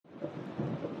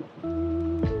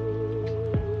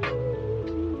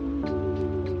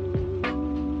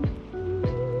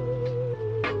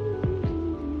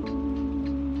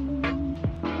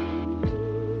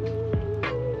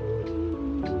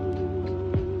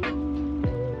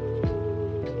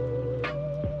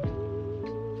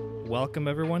Welcome,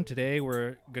 everyone. Today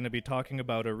we're going to be talking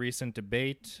about a recent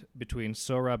debate between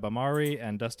Sohrab Ahmari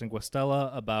and Dustin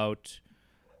Guastella about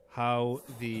how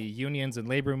the unions and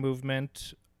labor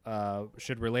movement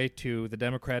should relate to the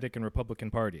Democratic and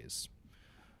Republican parties.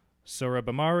 Sohrab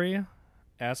Ahmari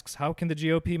asks, how can the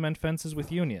GOP mend fences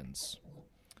with unions?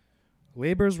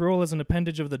 Labor's role as an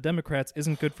appendage of the Democrats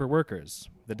isn't good for workers.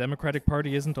 The Democratic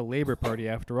Party isn't a labor party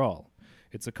after all.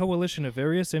 It's a coalition of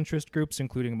various interest groups,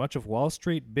 including much of Wall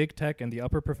Street, big tech, and the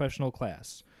upper professional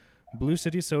class. Blue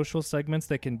city social segments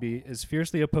that can be as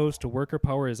fiercely opposed to worker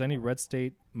power as any red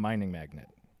state mining magnate.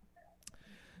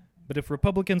 But if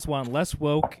Republicans want less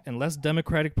woke and less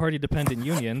Democratic Party-dependent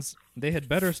unions, they had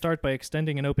better start by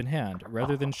extending an open hand,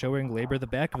 rather than showing labor the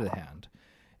back of the hand,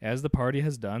 as the party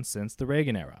has done since the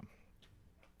Reagan era.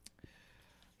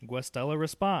 Guastella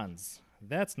responds,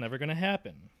 that's never going to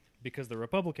happen, because the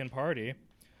Republican Party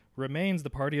remains the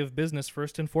party of business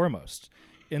first and foremost.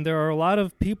 And there are a lot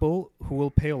of people who will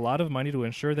pay a lot of money to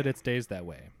ensure that it stays that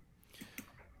way.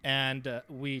 And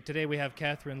today we have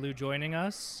Catherine Liu joining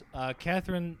us.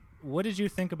 Catherine, what did you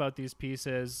think about these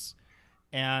pieces?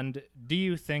 And do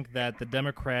you think that the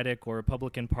Democratic or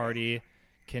Republican Party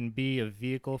can be a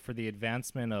vehicle for the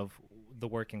advancement of the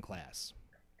working class?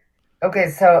 Okay,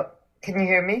 so can you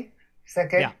hear me? Is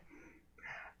that good?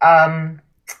 Yeah.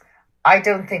 I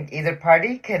don't think either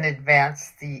party can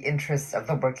advance the interests of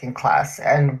the working class,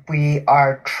 and we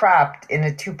are trapped in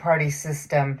a two-party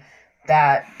system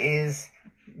that is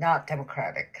not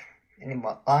democratic any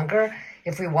longer.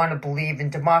 If we want to believe in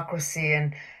democracy,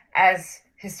 and as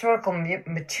historical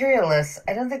materialists,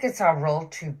 I don't think it's our role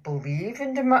to believe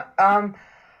in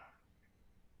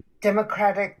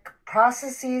democratic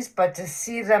processes, but to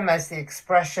see them as the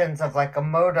expressions of like a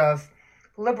mode of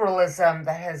liberalism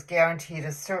that has guaranteed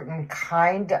a certain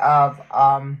kind of,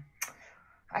 I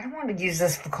don't want to use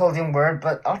this Foucauldian word,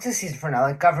 but I'll just use it for now,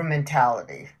 like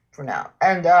governmentality for now.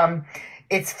 And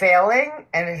it's failing,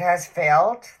 and it has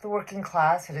failed the working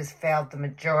class. It has failed the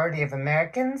majority of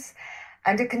Americans,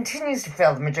 and it continues to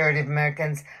fail the majority of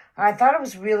Americans. And I thought it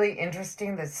was really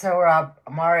interesting that Sohrab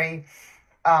Ahmari,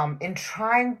 in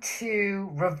trying to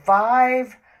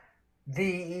revive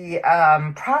the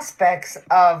prospects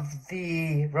of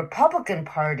the Republican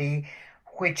Party,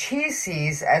 which he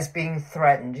sees as being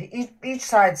threatened. Each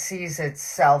side sees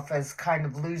itself as kind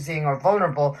of losing or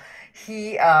vulnerable.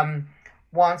 He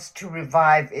wants to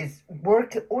revive its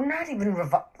work, or not even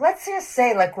revive, let's just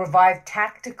say like revive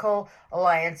tactical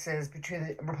alliances between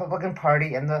the Republican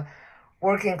Party and the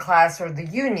working class, or the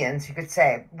unions, you could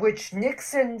say, which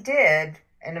Nixon did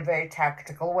in a very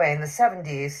tactical way in the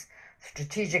 70s,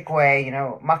 strategic way,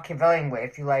 Machiavellian way,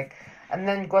 if you like. And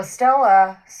then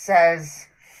Guastella says,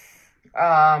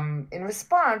 in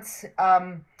response,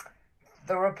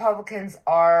 the Republicans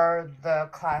are the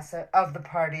class of the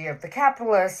party of the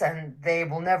capitalists, and they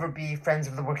will never be friends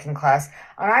of the working class.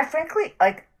 And I frankly,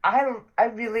 I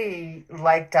really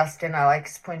like Dustin. I like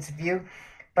his points of view,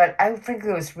 but I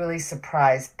frankly was really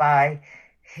surprised by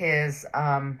his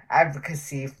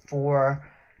advocacy for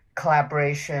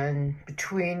collaboration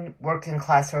between working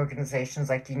class organizations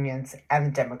like unions and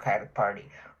the Democratic Party.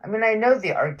 I mean, I know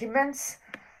the arguments,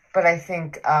 but I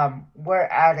think we're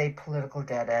at a political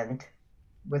dead end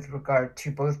with regard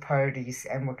to both parties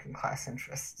and working class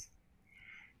interests.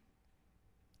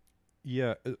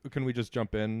 Yeah, can we just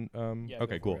jump in?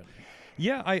 Okay, cool. It.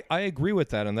 Yeah, I agree with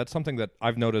that, and that's something that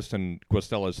I've noticed in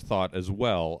Guastella's thought as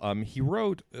well. He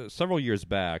wrote several years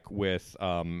back with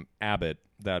Abbott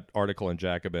that article in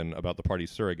Jacobin about the party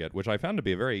surrogate, which I found to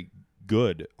be a very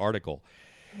good article.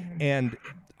 And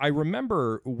I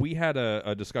remember we had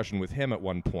a discussion with him at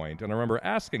one point, and I remember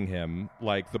asking him,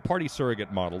 like, the party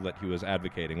surrogate model that he was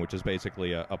advocating, which is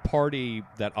basically a party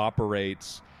that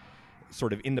operates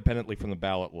sort of independently from the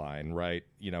ballot line, right?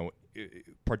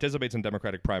 Participates in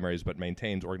Democratic primaries but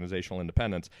maintains organizational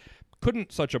independence.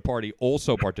 Couldn't such a party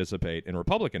also participate in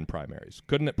Republican primaries?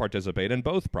 Couldn't it participate in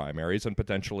both primaries and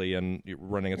potentially in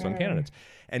running its own candidates?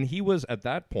 And he was, at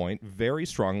that point, very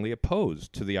strongly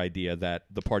opposed to the idea that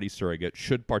the party surrogate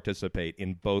should participate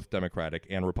in both Democratic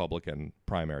and Republican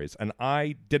primaries. And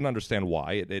I didn't understand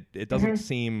why. It doesn't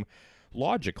seem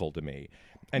logical to me.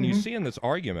 And you see in this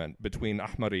argument between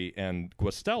Ahmari and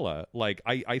Guastella,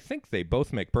 I think they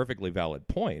both make perfectly valid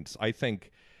points. I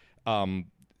think,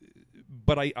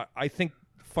 but I think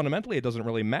fundamentally it doesn't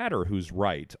really matter who's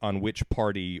right on which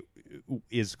party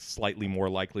is slightly more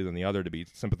likely than the other to be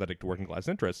sympathetic to working class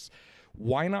interests.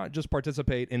 Why not just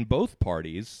participate in both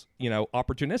parties,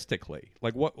 opportunistically?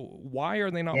 Why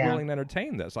are they not willing to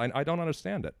entertain this? I don't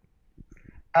understand it.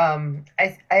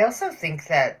 I also think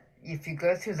that if you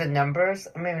go through the numbers,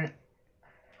 I mean,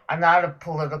 I'm not a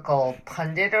political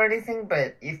pundit or anything,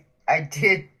 but if I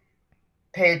did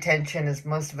pay attention, as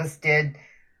most of us did,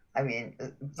 I mean,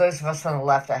 those of us on the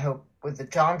left, I hope, with the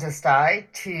jaundiced eye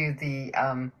to the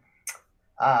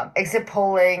exit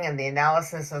polling and the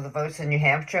analysis of the votes in New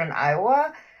Hampshire and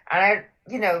Iowa. And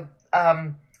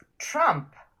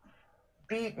Trump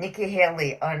beat Nikki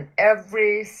Haley on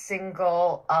every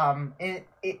single in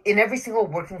every single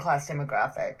working class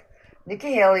demographic.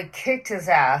 Nikki Haley kicked his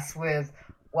ass with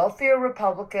wealthier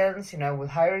Republicans, with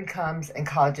higher incomes and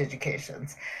college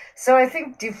educations. So I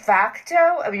think de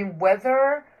facto, I mean,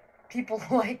 whether people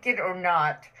like it or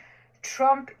not,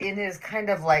 Trump in his kind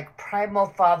of like primal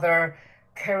father,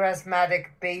 charismatic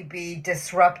baby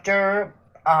disruptor,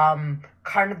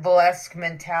 carnivalesque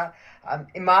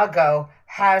imago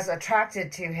has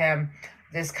attracted to him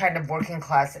this kind of working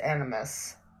class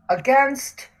animus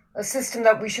against a system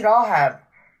that we should all have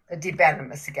a deep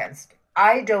animus against.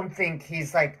 I don't think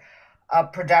he's like a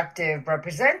productive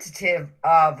representative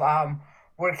of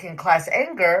working class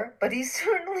anger, but he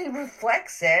certainly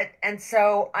reflects it. And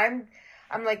so I'm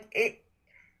like it.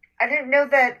 I didn't know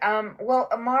that.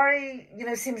 Amari,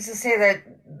 seems to say that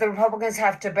the Republicans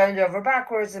have to bend over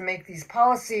backwards and make these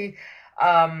policy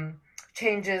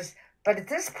changes. But at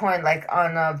this point, like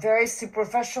on a very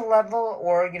superficial level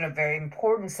or, very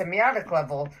important semiotic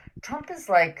level, Trump is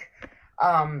like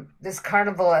this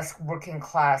carnivalesque working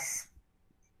class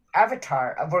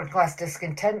avatar of working class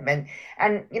discontentment.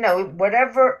 And,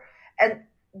 whatever. And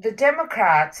the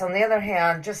Democrats, on the other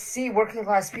hand, just see working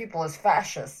class people as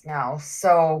fascists now.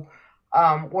 So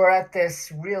we're at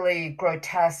this really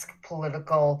grotesque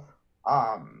political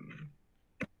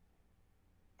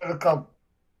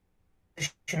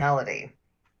positionality.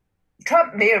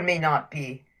 Trump may or may not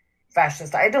be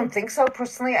fascist. I don't think so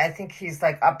personally. I think he's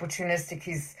like opportunistic.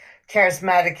 He's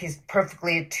charismatic. He's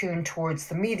perfectly attuned towards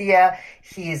the media.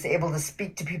 He is able to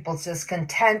speak to people's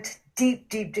discontent, deep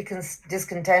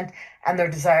discontent, and their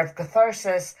desire for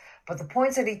catharsis. But the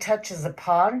points that he touches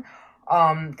upon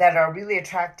that are really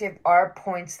attractive are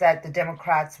points that the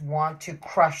Democrats want to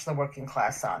crush the working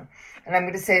class on. And I'm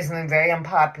going to say something very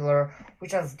unpopular,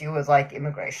 which has to do with like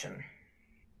immigration.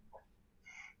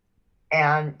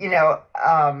 And,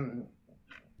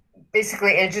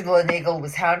 basically Angela Nagel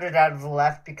was hounded out of the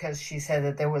left because she said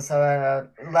that there was a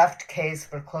left case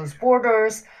for closed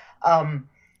borders.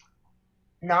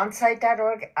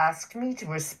 Nonsite.org asked me to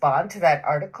respond to that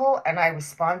article, and I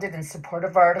responded in support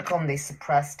of the article, and they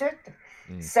suppressed it.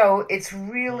 So it's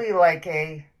really like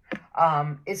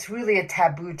it's really a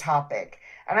taboo topic.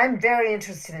 And I'm very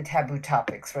interested in taboo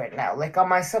topics right now. Like on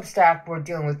my Substack, we're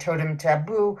dealing with totem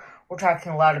taboo. We're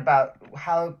talking a lot about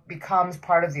how it becomes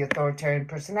part of the authoritarian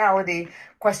personality,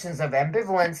 questions of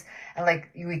ambivalence, and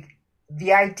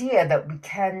the idea that we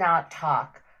cannot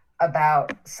talk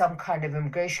about some kind of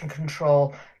immigration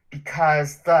control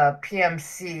because the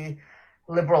PMC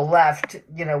liberal left,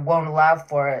 won't allow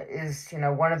for it is,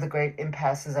 one of the great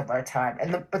impasses of our time.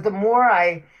 But the more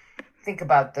I think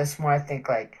about this, more I think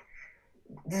like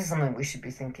this is something we should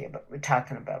be thinking about, we're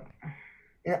talking about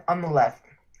on the left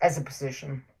as a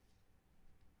position.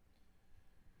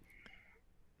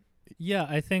 Yeah,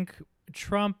 I think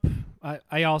Trump,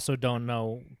 I also don't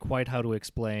know quite how to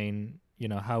explain,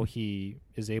 how he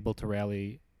is able to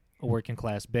rally a working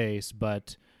class base,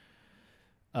 but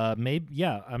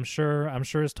I'm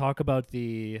sure his talk about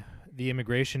the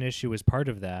immigration issue is part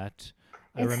of that.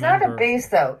 Not a base,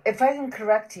 though. If I can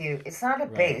correct you, it's not a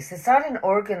base. It's not an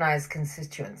organized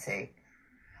constituency.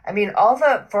 I mean, all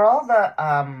the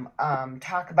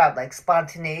talk about like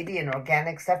spontaneity and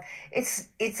organic stuff,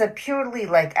 it's a purely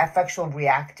like affectual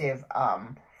reactive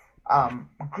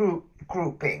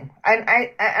grouping, and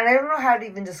I don't know how to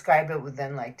even describe it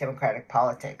within like democratic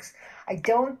politics. I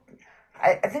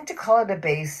think to call it a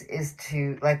base is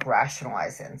to like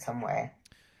rationalize it in some way.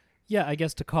 Yeah, I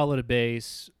guess to call it a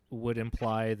base would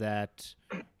imply that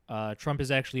Trump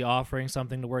is actually offering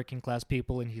something to working class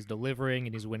people, and he's delivering,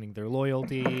 and he's winning their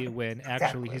loyalty, when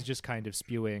actually he's just kind of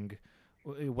spewing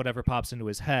whatever pops into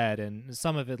his head, and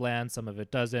some of it lands, some of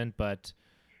it doesn't, but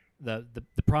the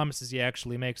promises he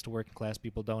actually makes to working class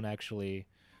people don't actually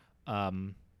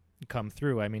come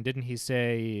through. I mean, didn't he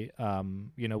say,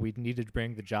 we needed to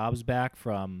bring the jobs back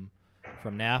from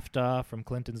NAFTA, from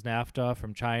Clinton's NAFTA,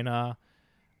 from China?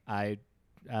 I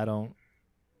don't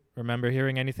remember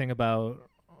hearing anything about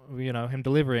him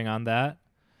delivering on that.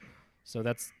 So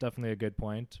that's definitely a good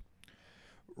point.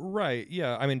 Right.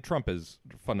 Yeah. I mean, Trump is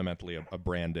fundamentally a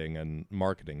branding and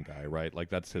marketing guy, right? Like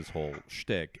that's his whole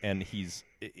shtick. And he's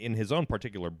in his own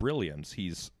particular brilliance.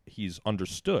 He's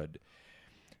understood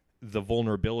the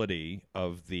vulnerability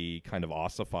of the kind of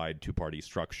ossified two-party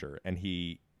structure, and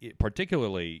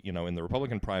particularly, in the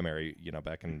Republican primary,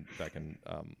 back in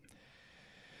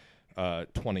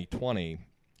 2020,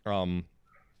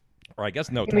 or I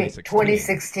guess no,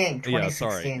 2016. 2016. Yeah,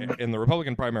 sorry. In the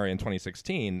Republican primary in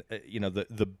 2016,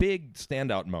 the big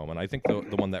standout moment, I think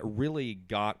the one that really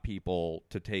got people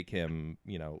to take him,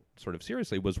 sort of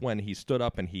seriously, was when he stood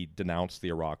up and he denounced the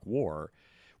Iraq War,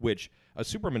 which a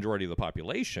supermajority of the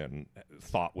population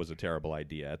thought was a terrible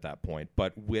idea at that point,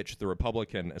 but which the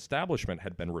Republican establishment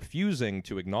had been refusing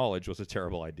to acknowledge was a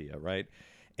terrible idea, right?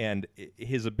 And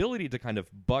his ability to kind of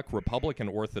buck Republican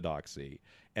orthodoxy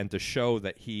and to show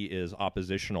that he is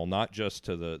oppositional not just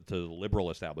to the liberal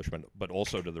establishment, but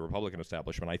also to the Republican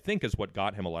establishment, I think is what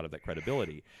got him a lot of that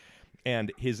credibility.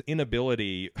 And his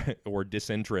inability or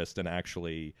disinterest in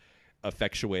actually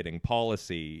effectuating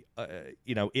policy,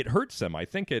 it hurts him. I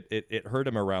think it hurt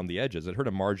him around the edges. It hurt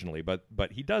him marginally,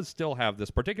 but he does still have this,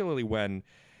 particularly when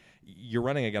you're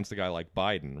running against a guy like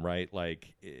Biden, right?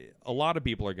 Like, a lot of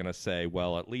people are going to say,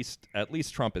 well, at least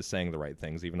Trump is saying the right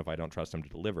things, even if I don't trust him to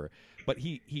deliver. But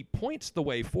he points the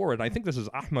way forward. And I think this is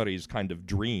Ahmari's kind of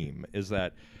dream, is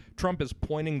that Trump is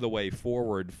pointing the way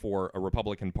forward for a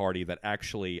Republican Party that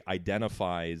actually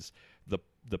identifies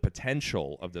the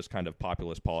potential of this kind of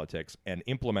populist politics and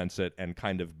implements it and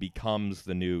kind of becomes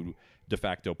the new de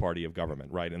facto party of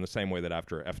government, right? In the same way that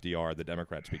after FDR, the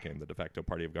Democrats became the de facto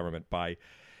party of government by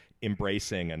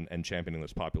embracing and championing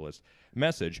this populist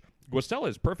message. Guastella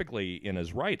is perfectly in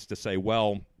his rights to say,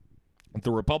 well,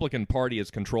 the Republican Party is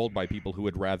controlled by people who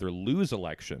would rather lose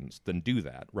elections than do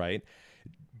that, right?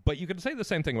 But you could say the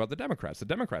same thing about the Democrats. The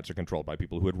Democrats are controlled by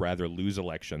people who would rather lose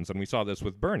elections, and we saw this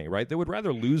with Bernie, right? They would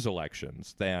rather lose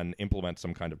elections than implement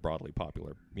some kind of broadly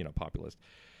populist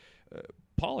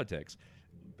politics.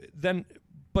 Then,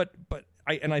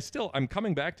 I'm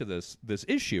coming back to this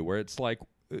issue where it's like,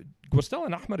 Guastella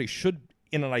and Ahmari should,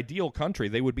 in an ideal country,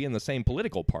 they would be in the same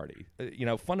political party.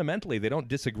 Fundamentally, they don't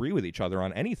disagree with each other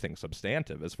on anything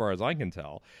substantive, as far as I can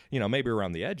tell. Maybe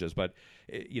around the edges, but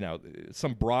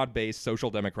some broad-based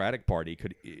social democratic party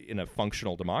could, in a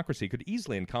functional democracy, could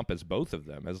easily encompass both of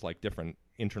them as like different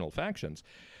internal factions.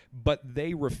 But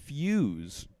they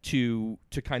refuse to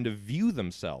kind of view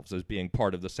themselves as being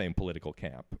part of the same political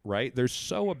camp, right? They're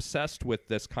so obsessed with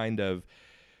this kind of,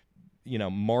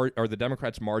 are the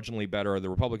Democrats marginally better? Are the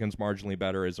Republicans marginally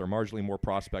better? Is there marginally more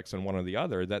prospects in one or the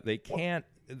other? That they can't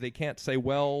say,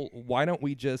 well, why don't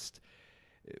we just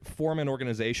form an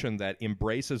organization that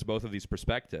embraces both of these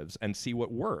perspectives and see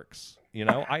what works?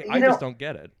 I just don't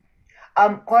get it.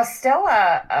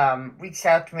 Guastella reached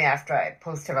out to me after I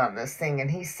posted on this thing,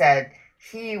 and he said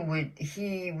he would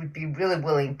be really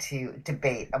willing to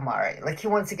debate Ahmari. Like, he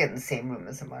wants to get in the same room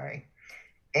as Ahmari.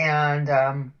 And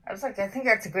I was like, I think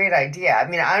that's a great idea. I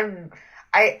mean, I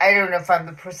don't know if I'm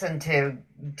the person to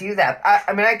do that.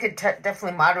 I could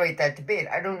definitely moderate that debate.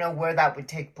 I don't know where that would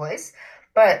take place,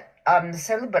 but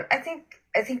necessarily. But I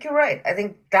think you're right. I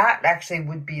think that actually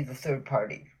would be the third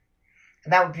party,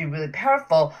 and that would be really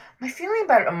powerful. My feeling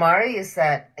about Ahmari is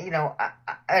that,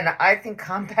 and I think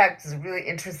Compact is a really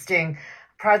interesting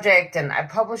project, and I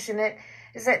publish in it,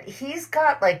 is that he's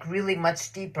got like really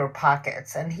much deeper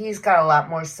pockets, and he's got a lot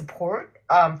more support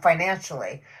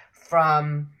financially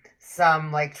from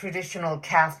some like traditional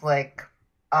Catholic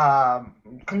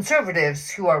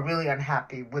conservatives who are really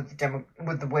unhappy with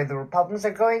the way the Republicans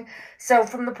are going. So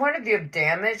from the point of view of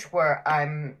damage, where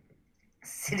I'm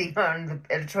sitting on the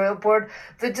editorial board,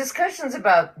 the discussions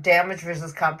about damage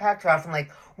versus Compact are often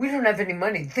like, we don't have any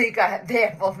money. They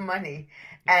have all the money.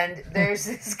 And there's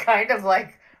this kind of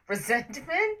like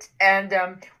resentment, and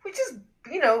which is,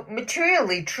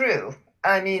 materially true.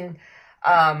 I mean,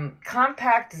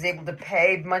 Compact is able to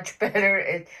pay much better.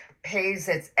 It pays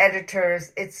its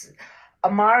editors. It's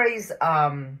Ahmari's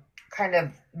kind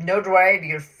of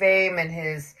notoriety or fame, and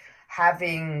his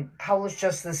having published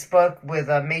just this book with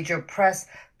a major press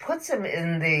puts him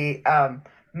in the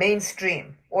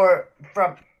mainstream, or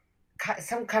from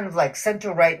some kind of like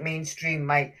center-right mainstream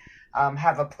might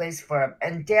have a place for him.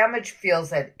 And Damage feels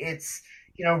that it's,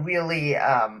 really,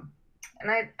 and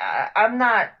I'm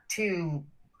not in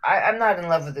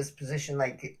love with this position.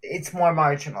 Like, it's more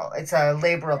marginal. It's a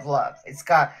labor of love. It's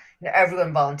got,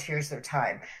 everyone volunteers their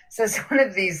time. So it's one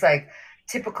of these like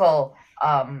typical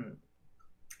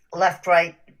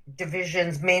left-right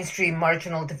divisions, mainstream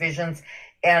marginal divisions.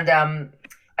 And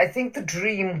I think the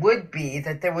dream would be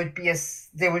that there would be a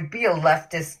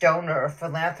leftist donor or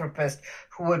philanthropist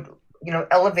who would,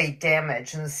 elevate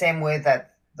Damage in the same way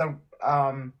that the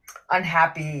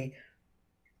unhappy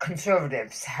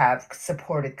conservatives have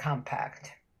supported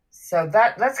Compact. So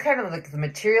that's kind of like the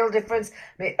material difference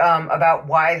about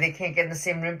why they can't get in the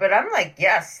same room. But I'm like,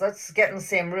 yes, let's get in the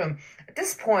same room. At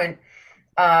this point,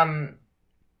 um,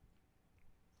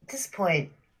 I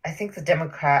think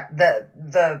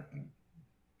the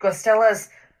Guastella's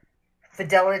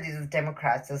fidelity to the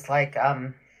Democrats is like I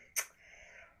don't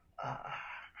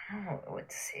know what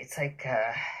to say. It's like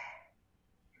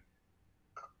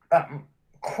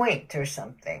quaint or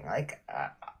something. Like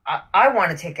I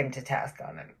want to take him to task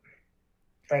on it,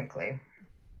 frankly.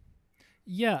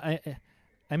 Yeah,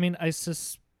 I mean, I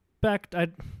suspect I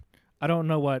don't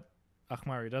know what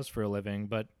Ahmari does for a living,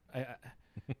 but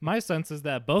my sense is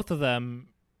that both of them,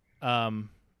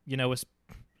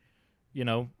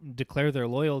 declare their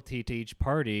loyalty to each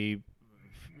party,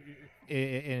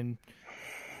 in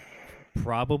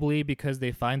probably because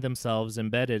they find themselves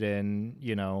embedded in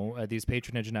these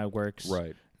patronage networks,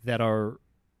 right, that are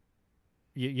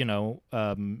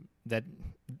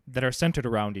that are centered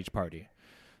around each party.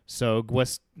 So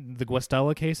the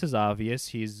Guastella case is obvious.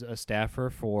 He's a staffer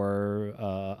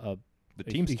for the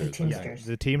Teamsters. Yeah,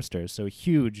 the Teamsters. So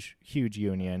huge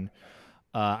union.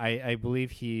 I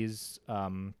believe he's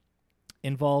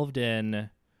involved in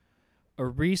a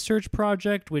research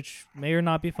project which may or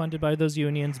not be funded by those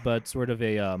unions, but sort of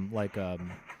a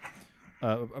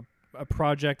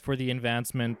project for the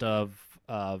advancement of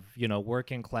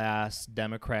working class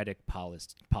democratic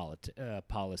policies.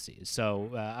 So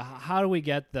how do we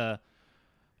get the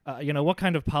what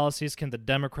kind of policies can the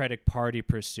Democratic Party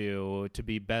pursue to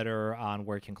be better on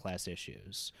working class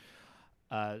issues?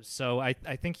 So I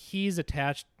think he's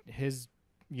attached he's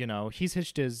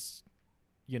hitched his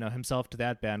himself to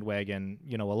that bandwagon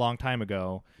a long time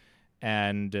ago,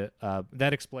 and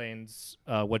that explains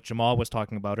what Jamal was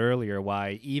talking about earlier,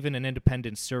 why even an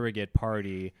independent surrogate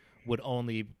party would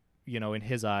only in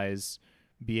his eyes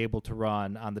be able to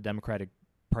run on the Democratic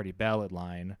Party ballot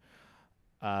line.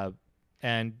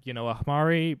 And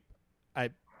Ahmari, I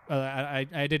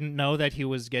didn't know that he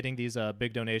was getting these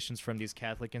big donations from these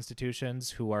Catholic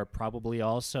institutions, who are probably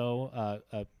also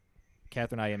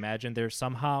Catherine, I imagine they're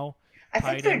somehow. I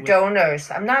think they're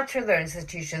donors. I'm not sure they're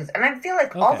institutions, and I feel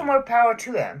like all the more power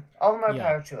to him. All the more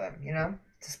power to him. At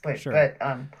this point. Sure. But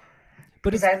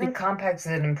because I think Compact's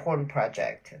an important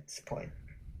project at this point.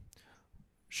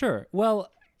 Sure.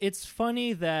 Well, it's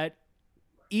funny that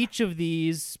each of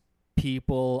these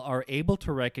people are able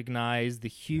to recognize the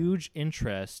huge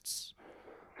interests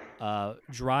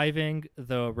driving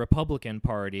the Republican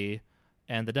Party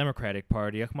and the Democratic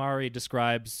Party. Ahmari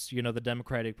describes, the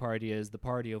Democratic Party as the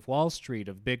party of Wall Street,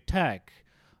 of big tech,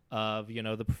 of,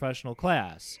 the professional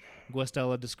class.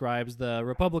 Guastella describes the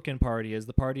Republican Party as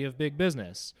the party of big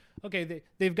business. Okay,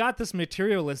 they've got this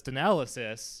materialist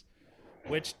analysis,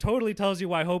 which totally tells you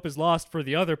why hope is lost for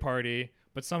the other party,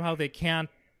 but somehow they can't,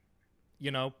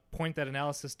 point that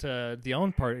analysis to their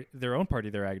own party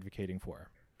they're advocating for.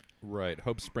 Right.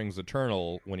 Hope springs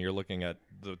eternal when you're looking at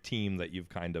the team that you've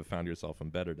kind of found yourself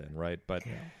embedded in, right? But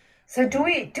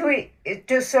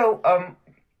so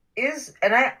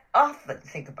and I often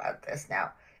think about this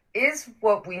now, is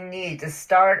what we need to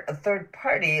start a third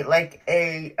party like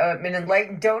an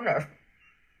enlightened donor?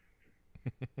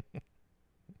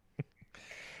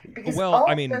 Because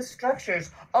all of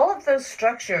those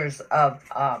structures of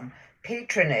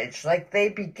patronage, like they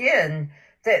begin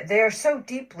that they are so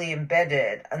deeply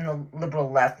embedded in the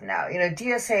liberal left now.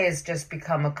 DSA has just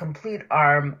become a complete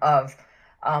arm of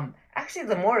actually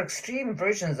the more extreme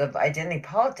versions of identity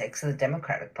politics of the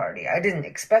Democratic Party. I didn't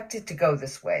expect it to go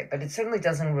this way, but it certainly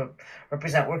doesn't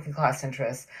represent working class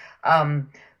interests. I'm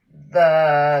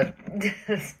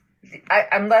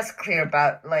less clear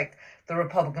about the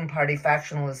Republican Party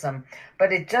factionalism,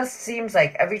 but it just seems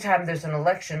like every time there's an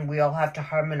election, we all have to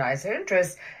harmonize our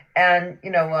interests and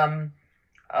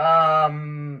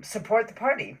support the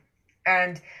party.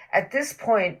 And at this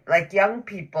point, young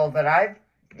people that I've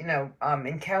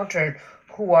encountered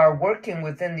who are working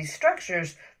within these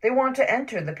structures, they want to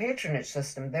enter the patronage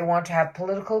system. They want to have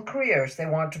political careers. They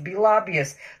want to be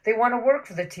lobbyists. They want to work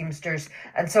for the Teamsters.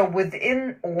 And so they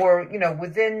want to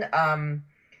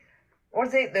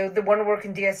work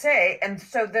in DSA. And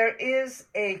so there is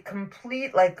a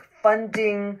complete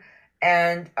funding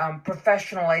and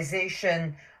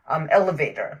professionalization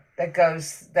elevator that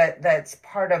goes that's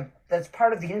part of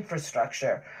the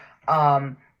infrastructure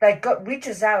that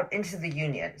reaches out into the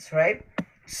unions, right?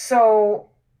 So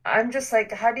I'm just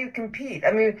like, how do you compete?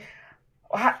 I mean,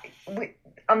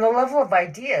 on the level of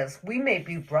ideas, we may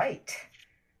be right,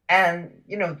 and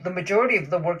the majority of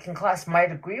the working class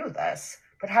might agree with us,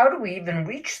 But how do we even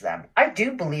reach them? I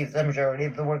do believe the majority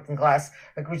of the working class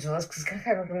agrees with us because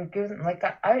kind of like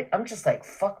I'm just like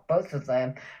fuck both of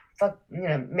them. Fuck,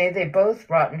 may they both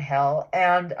rot in hell.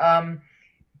 And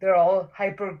they're all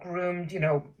hyper groomed,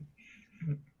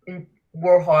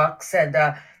 war hawks, and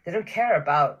they don't care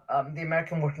about the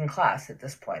American working class at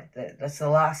this point. That's the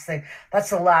last thing.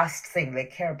 That's the last thing they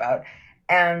care about.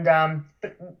 And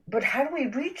but how do we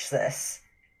reach this?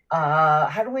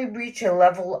 How do we reach a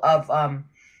level of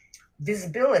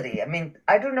visibility? I mean,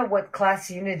 I don't know what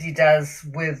class unity does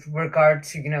with regard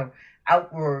to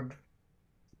outward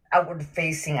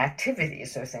facing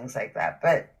activities or things like that.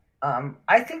 But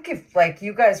I think if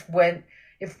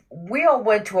if we all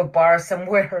went to a bar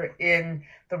somewhere in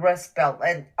the Rust Belt,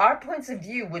 and our points of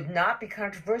view would not be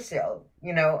controversial,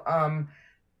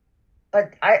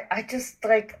 but I just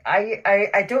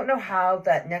I don't know how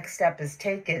that next step is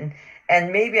taken,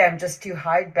 and maybe I'm just too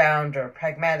hidebound or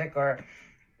pragmatic or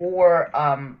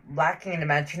lacking in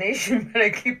imagination. But I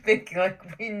keep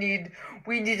thinking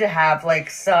we need to have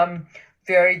some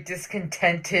very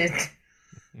discontented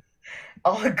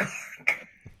oligarch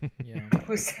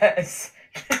who says,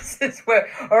 "This is where,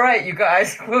 all right, you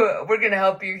guys, we're going to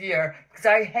help you here," because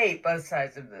I hate both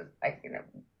sides of this.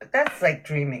 But that's like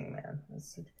dreaming, man.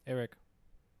 Eric.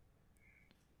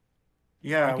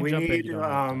 Yeah, we need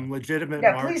legitimate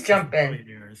please jump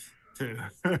in to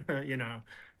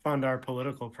fund our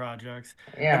political projects.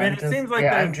 Yeah, I mean, it seems like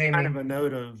there's kind of a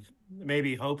note of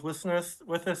maybe hopelessness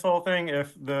with this whole thing.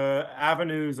 If the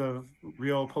avenues of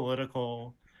real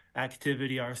political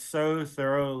activity are so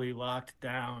thoroughly locked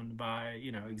down by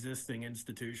existing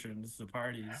institutions, the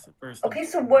parties. Okay,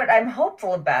 so what I'm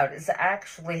hopeful about is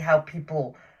actually how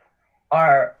people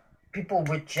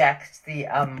reject the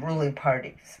ruling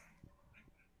parties.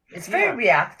 It's very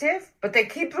reactive, but they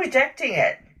keep rejecting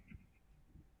it.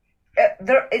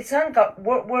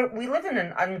 We live in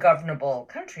an ungovernable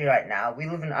country right now. We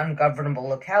live in ungovernable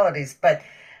localities, but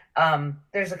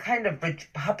there's a kind of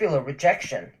popular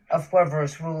rejection of whoever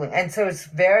is ruling. And so it's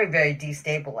very, very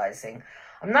destabilizing.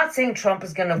 I'm not saying Trump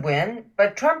is going to win,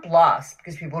 but Trump lost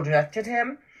because people rejected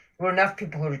him. There were enough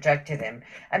people who rejected him.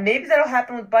 And maybe that'll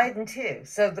happen with Biden too.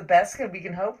 So the best that we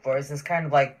can hope for is this kind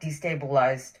of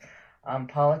destabilized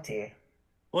polity.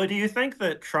 Well, do you think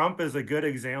that Trump is a good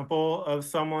example of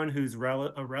someone who's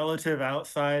a relative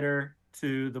outsider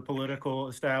to the political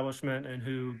establishment and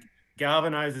who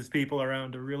galvanizes people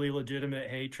around a really legitimate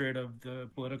hatred of the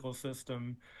political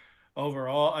system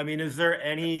overall? I mean, is there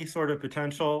any sort of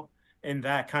potential in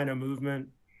that kind of movement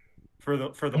for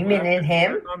the You mean in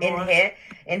him?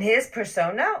 In his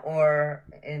persona, or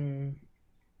in?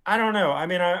 I don't know. I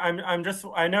mean, I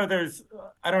know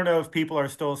I don't know if people are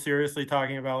still seriously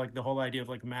talking about the whole idea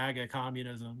of MAGA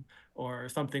communism or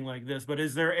something like this, but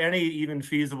is there any even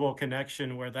feasible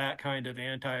connection where that kind of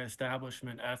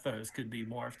anti-establishment ethos could be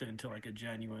morphed into a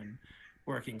genuine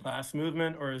working class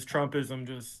movement? Or is Trumpism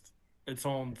just its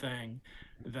own thing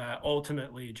that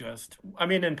ultimately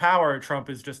in power,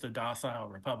 Trump is just a docile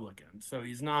Republican. So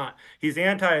he's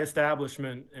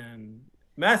anti-establishment in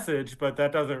message, but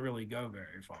that doesn't really go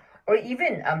very far. Or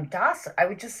even docile, I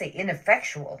would just say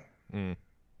ineffectual. Mm.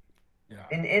 Yeah.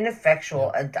 An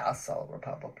ineffectual and docile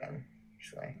Republican,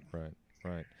 actually.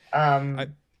 Right. I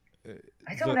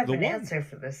don't have an answer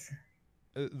for this.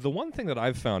 The one thing that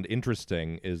I've found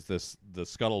interesting is the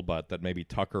scuttlebutt that maybe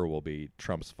Tucker will be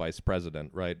Trump's vice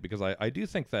president, right? Because I do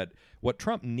think that what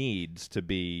Trump needs to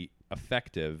be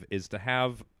effective is to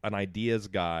have an ideas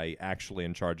guy actually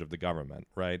in charge of the government,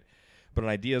 right? But an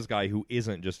ideas guy who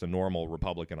isn't just a normal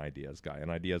Republican ideas guy, an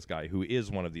ideas guy who is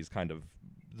one of these kind of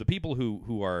the people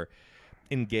who are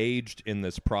engaged in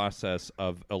this process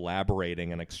of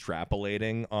elaborating and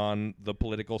extrapolating on the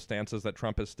political stances that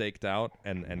Trump has staked out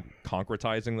and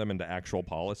concretizing them into actual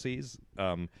policies.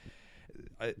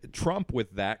 Trump with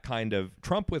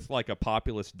a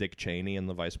populist Dick Cheney in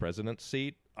the vice president's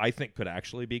seat, I think could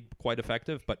actually be quite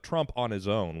effective. But Trump on his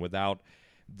own, without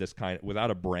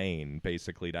a brain,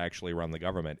 basically, to actually run the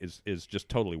government, is just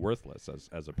totally worthless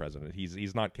as a president.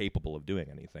 He's not capable of doing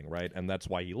anything, right? And that's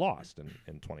why he lost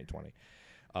in 2020.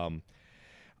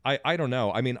 I don't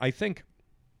know. I mean, I think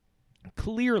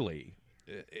clearly,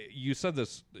 you said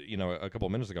this, a couple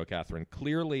of minutes ago, Catherine.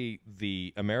 Clearly,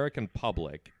 the American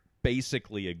public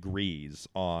basically agrees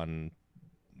on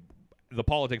the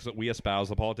politics that we espouse,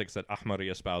 the politics that Ahmari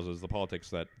espouses, the politics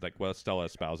that Guastella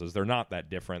espouses. They're not that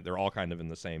different. They're all kind of in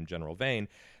the same general vein.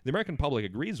 The American public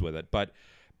agrees with it, but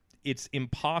it's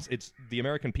the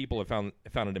American people have found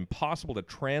it impossible to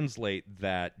translate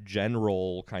that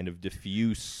general kind of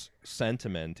diffuse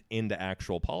sentiment into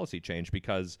actual policy change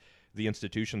because the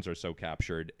institutions are so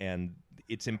captured, and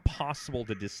it's impossible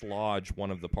to dislodge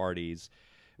one of the parties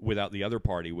without the other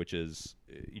party, which is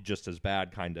just as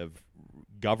bad, kind of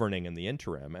governing in the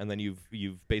interim, and then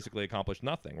you've basically accomplished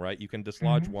nothing, right? You can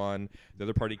dislodge one, the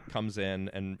other party comes in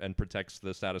and protects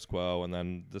the status quo, and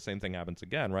then the same thing happens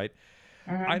again, right?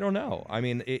 I don't know. I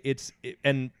mean,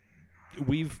 and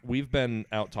we've been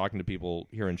out talking to people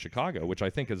here in Chicago, which I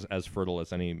think is as fertile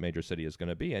as any major city is going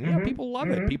to be, and yeah, people love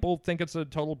it. People think it's a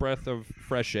total breath of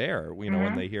fresh air,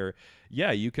 when they hear,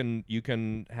 yeah, you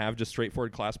can have just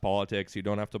straightforward class politics. You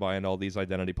don't have to buy into all these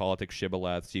identity politics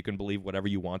shibboleths. You can believe whatever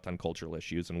you want on cultural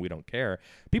issues, and we don't care.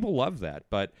 People love that,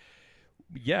 but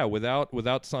yeah,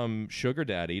 without some sugar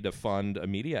daddy to fund a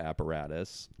media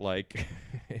apparatus, like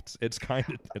it's kind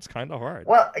of hard.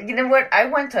 Well, you know what? I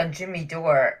went on Jimmy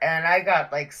Dore, and I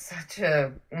got like such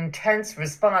a intense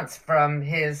response from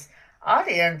his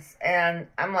audience, and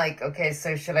I'm like, okay,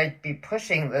 so should I be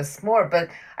pushing this more? But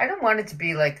I don't want it to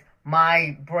be like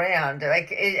my brand. Like,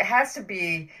 it has to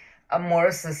be a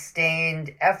more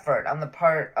sustained effort on the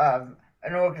part of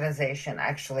an organization,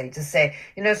 actually, to say,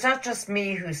 it's not just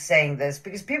me who's saying this,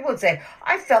 because people would say,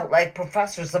 I felt like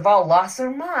professors have all lost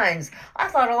their minds. I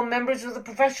thought all members of the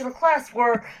professional class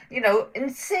were,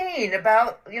 insane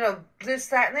about, this,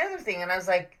 that, and the other thing. And I was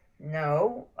like,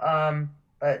 no,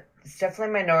 but it's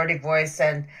definitely a minority voice.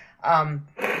 And,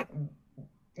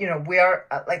 we are,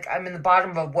 like, I'm in the bottom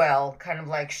of a well, kind of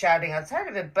like shouting outside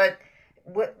of it. But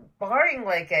barring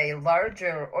like a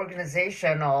larger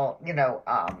organizational,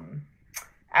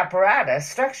 apparatus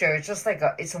structure, it's just like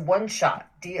it's a one-shot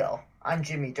deal on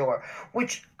Jimmy Dore,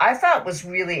 which I thought was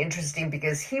really interesting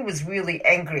because he was really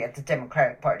angry at the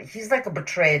Democratic Party. He's like a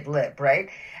betrayed lib, right?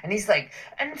 And he's like,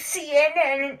 and CNN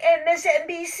and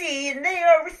MSNBC, and they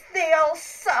all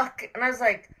suck. And I was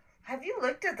like, have you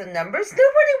looked at the numbers?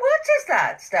 Nobody watches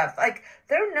that stuff. Like,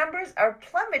 their numbers are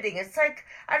plummeting. It's like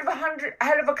out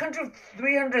of a country of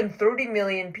 330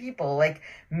 million people, like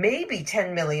maybe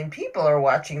 10 million people are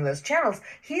watching those channels.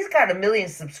 He's got 1 million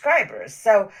subscribers.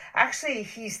 So actually,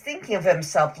 he's thinking of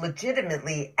himself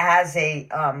legitimately as a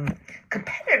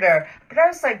competitor. But I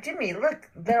was like, Jimmy, look,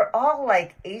 they're all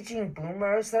like aging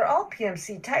boomers. They're all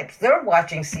PMC types. They're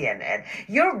watching CNN.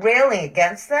 You're railing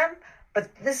against them. But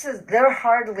they're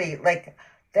hardly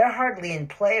in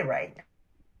play right now.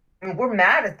 I mean, we're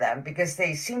mad at them because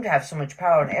they seem to have so much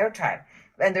power and airtime.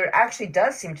 And there actually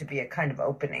does seem to be a kind of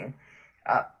opening,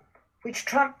 which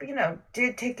Trump,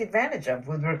 did take advantage of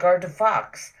with regard to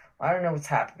Fox. Well, I don't know what's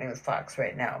happening with Fox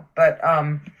right now. But,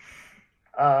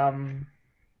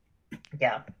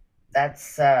 yeah,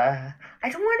 that's, I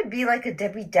don't want to be like a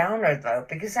Debbie Downer, though,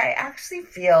 because I actually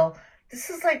feel... This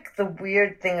is like the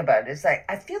weird thing about it. It's like,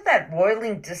 I feel that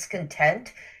roiling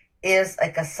discontent is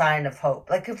like a sign of hope.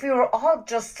 Like, if we were all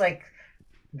just like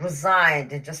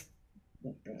resigned and just,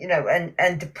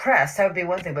 and depressed, that would be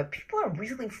one thing. But people are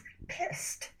really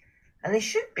pissed, and they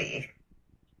should be.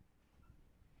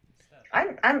 I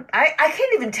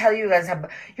can't even tell you guys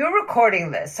you're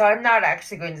recording this, so I'm not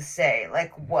actually going to say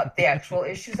like what the actual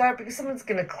issues are, because someone's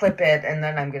going to clip it and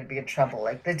then I'm going to be in trouble.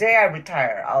 Like, the day I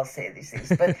retire, I'll say these things.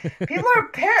 But people are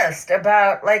pissed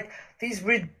about like these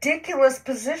ridiculous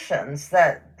positions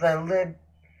that the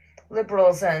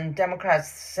liberals and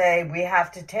Democrats say we have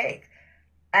to take,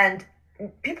 and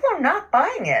people are not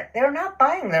buying it. They're not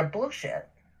buying their bullshit.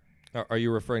 Are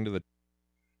you referring to the?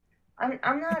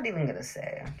 I'm not even going to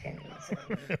say. I can't even say.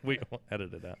 We won't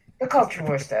edit it out. The culture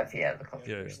war stuff, yeah. The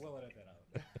culture war stuff. We'll edit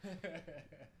that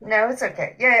out. No, it's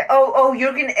okay. Yeah. Oh,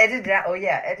 you're going to edit it out. Oh,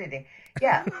 yeah, editing.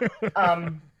 Yeah.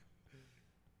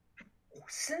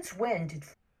 Since when did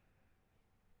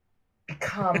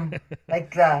become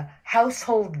like the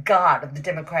household god of the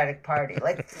Democratic Party?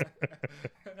 Like,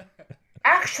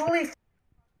 actually,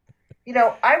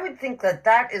 I would think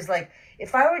that is like,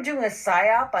 if I were doing a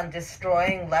psyop on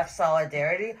destroying left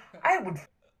solidarity, I would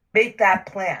make that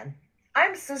plan.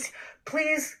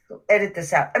 Please edit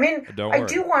this out. I mean, I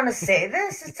do want to say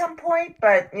this at some point,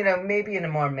 but, maybe in a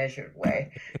more measured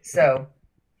way. So.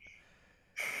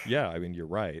 Yeah, I mean, you're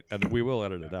right. And we will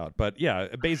edit it out. But yeah,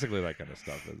 basically that kind of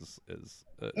stuff is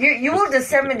you will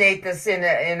disseminate this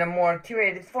in a more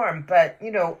curated form. But,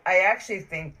 I actually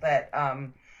think that,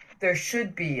 there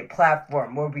should be a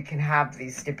platform where we can have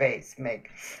these debates.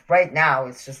 Right now,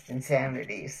 it's just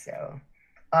insanity. So,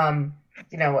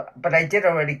 but I did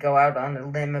already go out on a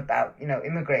limb about,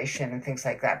 immigration and things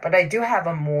like that. But I do have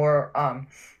a more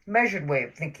measured way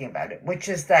of thinking about it, which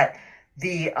is that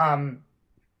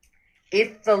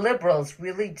if the liberals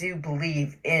really do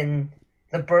believe in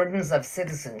the burdens of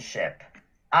citizenship,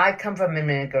 I come from an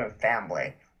immigrant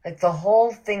family. Like, the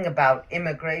whole thing about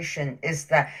immigration is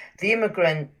that the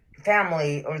immigrant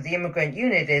family or the immigrant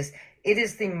unit is it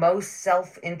is the most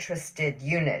self-interested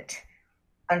unit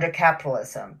under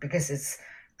capitalism because it's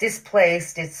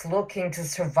displaced, it's looking to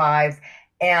survive,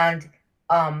 and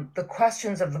the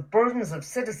questions of the burdens of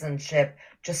citizenship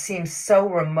just seem so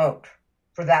remote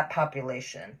for that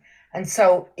population. And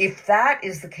so if that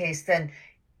is the case, then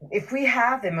if we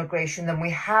have immigration, then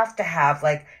we have to have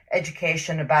like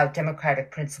education about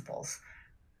democratic principles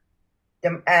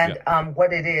and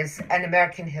what it is and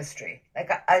American history.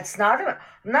 Like it's not,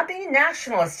 I'm not being a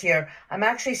nationalist here. I'm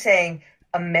actually saying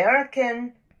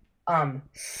American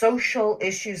social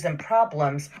issues and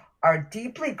problems are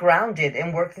deeply grounded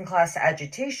in working class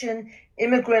agitation,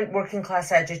 immigrant working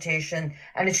class agitation,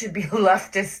 and it should be a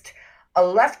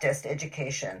leftist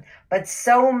education. But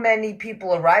so many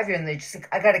people arrive here and they just think,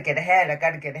 I got to get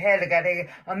ahead.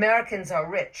 Americans are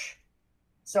rich.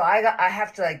 So I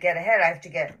have to like get ahead. I have to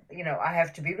get, I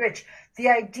have to be rich. The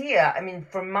idea, I mean,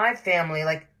 for my family,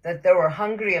 like that there were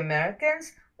hungry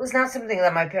Americans was not something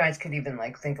that my parents could even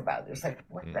like think about. It was like,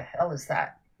 what the hell is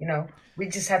that? We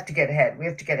just have to get ahead. We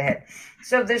have to get ahead.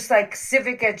 So there's like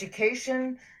civic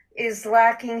education is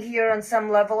lacking here on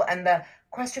some level. And the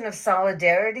question of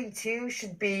solidarity too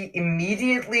should be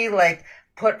immediately like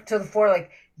put to the fore.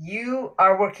 Like you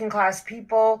are working class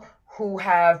people who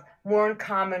have more in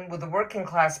common with a working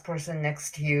class person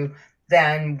next to you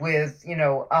than with,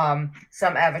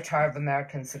 some avatar of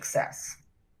American success.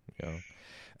 Yeah.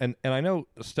 And I know,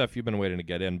 Steph, you've been waiting to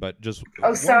get in, but just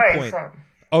sorry.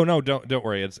 Oh no, don't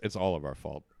worry. It's all of our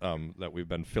fault that we've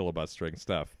been filibustering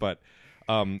stuff. But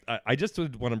I just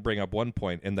want to bring up one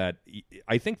point in that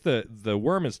I think the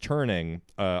worm is turning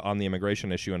on the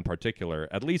immigration issue in particular.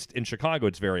 At least in Chicago,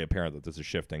 it's very apparent that this is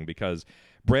shifting because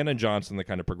Brandon Johnson, the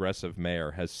kind of progressive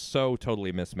mayor, has so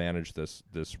totally mismanaged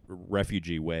this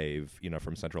refugee wave,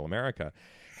 from Central America.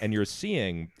 And you're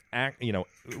seeing,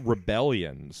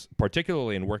 rebellions,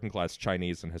 particularly in working class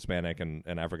Chinese and Hispanic and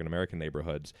African American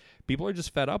neighborhoods. People are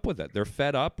just fed up with it. They're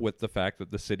fed up with the fact that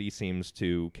the city seems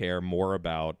to care more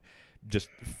about just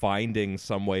finding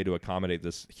some way to accommodate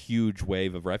this huge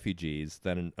wave of refugees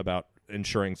than about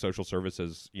ensuring social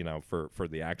services, for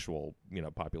the actual,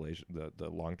 population, the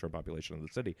long-term population of the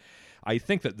city. I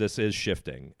think that this is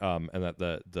shifting, and that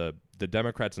the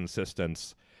Democrats'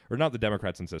 insistence, or not the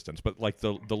Democrats' insistence, but like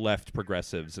the left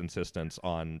progressives' insistence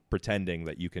on pretending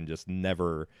that you can just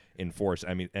never enforce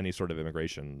any sort of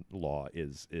immigration law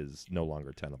is no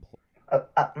longer tenable.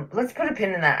 Let's put a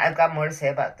pin in that. I've got more to say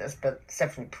about this, but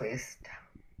Stephanie, please.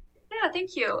 Yeah,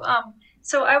 thank you.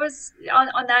 So I was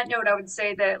on that note, I would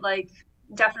say that like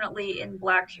definitely in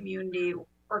Black community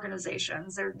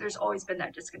organizations, there's always been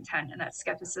that discontent and that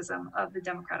skepticism of the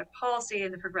Democratic policy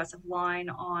and the progressive line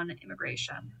on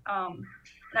immigration. And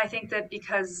I think that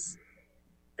because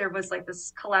there was like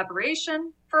this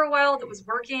collaboration for a while that was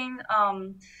working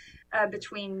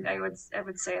between, I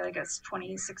would say, I guess,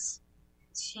 2016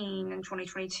 and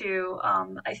 2022.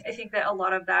 I think that a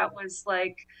lot of that was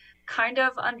like kind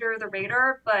of under the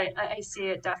radar, but I see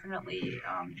it definitely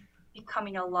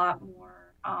becoming a lot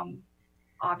more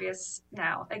obvious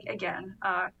now again.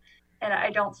 And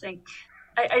I don't think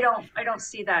I don't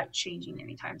see that changing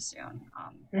anytime soon.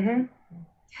 Mm-hmm.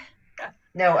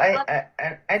 No,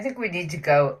 I think we need to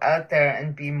go out there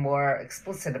and be more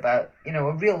explicit about,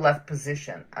 a real left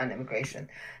position on immigration.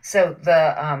 So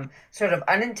the sort of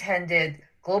unintended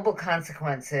global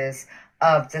consequences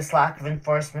of this lack of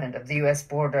enforcement of the U.S.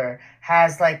 border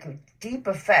has like deep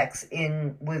effects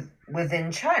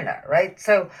within China, right?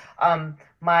 So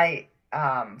my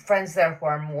friends there who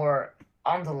are more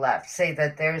on the left say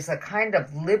that there's a kind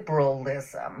of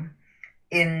liberalism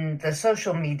in the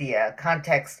social media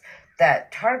context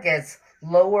that targets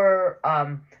lower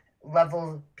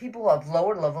people who have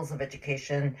lower levels of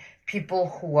education, people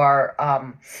who are,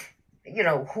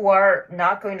 who are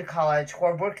not going to college, who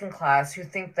are working class, who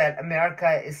think that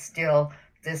America is still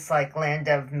this like land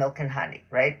of milk and honey,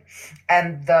 right?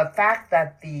 And the fact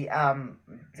that the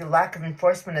lack of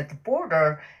enforcement at the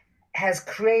border has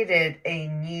created a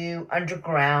new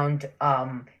underground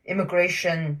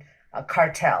immigration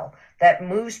cartel that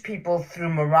moves people through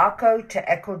Morocco to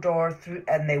Ecuador,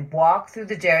 and they walk through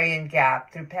the Darien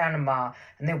Gap, through Panama,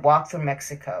 and they walk through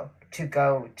Mexico to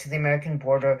go to the American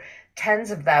border.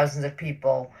 Tens of thousands of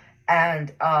people,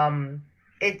 and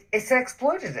it's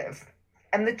exploitative.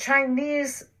 And the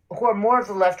Chinese, who are more of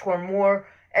the left, who are more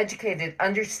educated,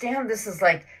 understand this is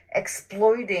like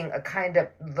exploiting a kind of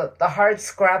the hard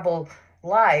scrabble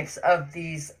lives of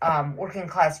these working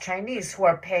class Chinese who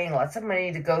are paying lots of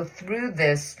money to go through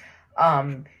this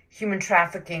human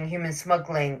trafficking, human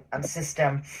smuggling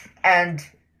system, and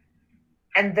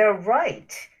they're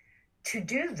right to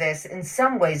do this in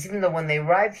some ways, even though when they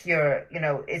arrive here,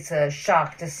 it's a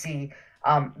shock to see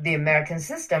the American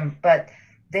system, but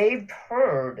they've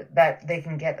heard that they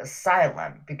can get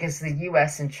asylum because the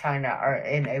U.S. and China are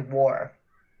in a war.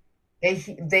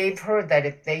 They've heard that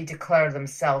if they declare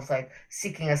themselves like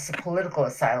seeking a political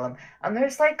asylum, and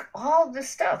there's like all this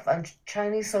stuff on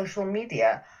Chinese social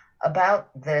media about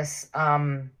this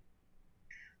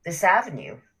this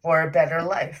avenue for a better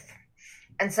life,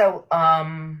 and so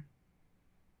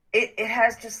it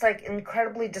has just like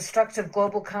incredibly destructive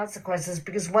global consequences,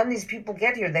 because when these people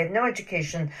get here, they have no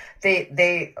education.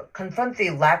 They confront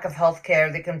the lack of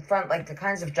healthcare. They confront like the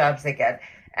kinds of jobs they get,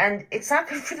 and it's not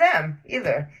good for them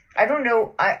either. I don't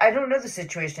know. I don't know the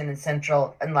situation in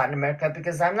Central and Latin America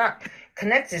because I'm not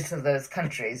connected to those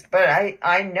countries, but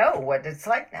I know what it's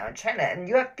like now in China. And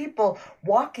you have people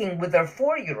walking with their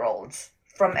 4-year-olds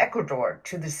from Ecuador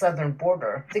to the southern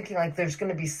border, thinking like there's going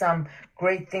to be some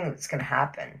great thing that's going to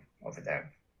happen over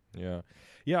there. Yeah.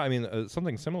 I mean,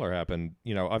 something similar happened.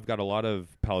 I've got a lot of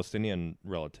Palestinian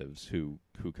relatives who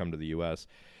come to the U.S.,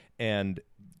 and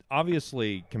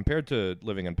obviously, compared to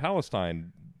living in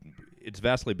Palestine, it's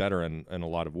vastly better in a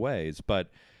lot of ways.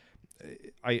 But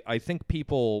I think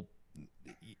people,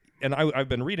 and I've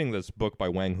been reading this book by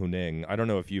Wang Huning. I don't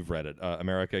know if you've read it,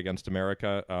 America Against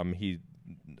America.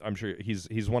 I'm sure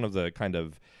he's one of the kind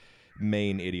of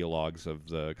main ideologues of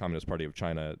the Communist Party of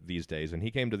China these days, and he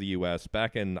came to the U.S.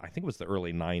 back in, I think it was the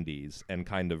early 90s, and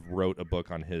kind of wrote a book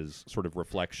on his sort of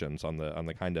reflections on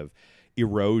the kind of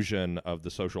erosion of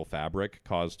the social fabric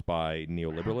caused by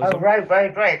neoliberalism. Oh,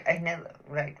 right. I know.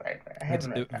 Right. I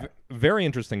haven't read that. Very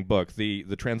interesting book. The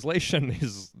translation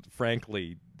is,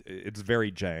 frankly, it's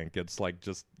very jank. It's like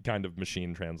just kind of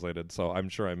machine translated, so I'm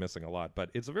sure I'm missing a lot. But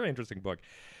it's a very interesting book.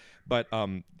 But,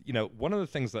 one of the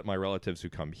things that my relatives who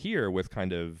come here with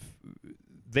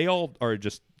they all are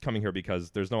just coming here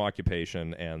because there's no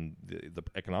occupation and the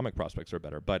economic prospects are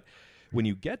better. But when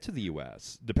you get to the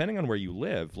U.S., depending on where you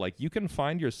live, like you can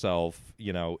find yourself,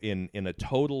 in a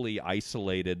totally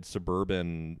isolated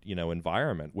suburban,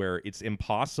 environment where it's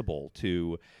impossible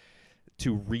to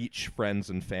reach friends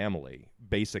and family,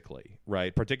 basically,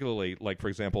 right? Particularly, like, for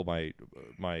example, my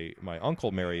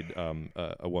uncle married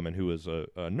a woman who was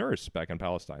a nurse back in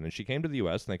Palestine, and she came to the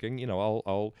U.S. thinking,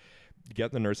 I'll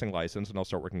get the nursing license and I'll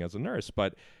start working as a nurse.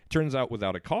 But it turns out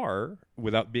without a car,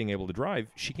 without being able to drive,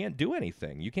 she can't do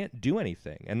anything. You can't do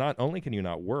anything. And not only can you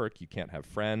not work, you can't have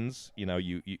friends.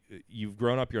 You've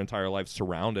grown up your entire life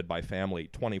surrounded by family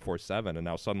 24/7, and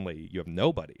now suddenly you have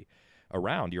nobody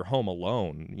around. You're home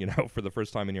alone, for the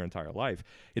first time in your entire life.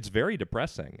 It's very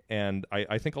depressing. And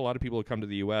I think a lot of people who come to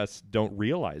the U.S. don't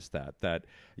realize that,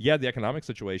 the economic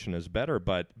situation is better,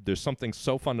 but there's something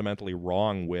so fundamentally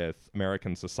wrong with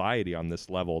American society on this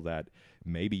level that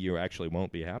maybe you actually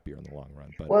won't be happier in the long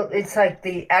run. But well, it's like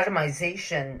the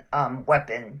atomization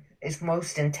weapon is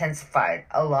most intensified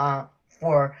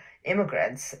for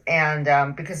immigrants,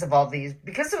 and because of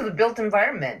the built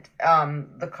environment,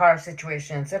 the car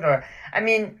situation, etc. I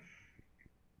mean,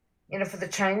 for the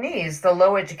Chinese, the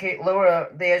lower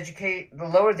the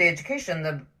education,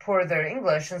 the poorer their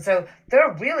English, and so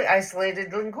they're really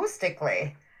isolated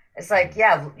linguistically. It's like,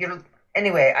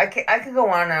 anyway, I could go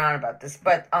on and on about this,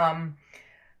 but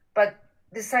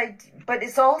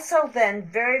it's also then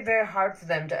very, very hard for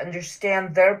them to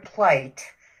understand their plight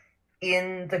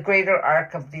in the greater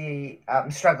arc of the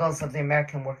struggles of the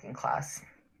American working class.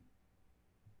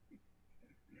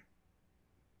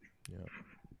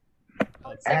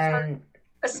 And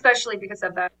especially because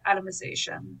of that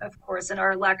atomization, of course, and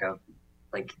our lack of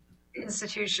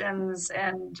institutions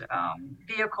and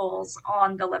vehicles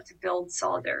on the left to build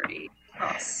solidarity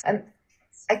across. And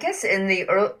I guess in the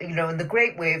in the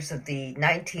great waves of the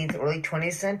 19th, early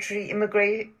 20th century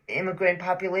immigrant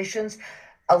populations,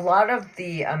 a lot of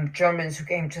the Germans who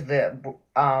came to the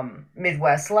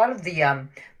Midwest, a lot of there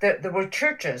were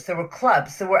churches, there were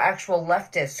clubs, there were actual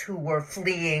leftists who were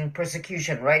fleeing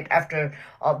persecution right after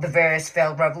the various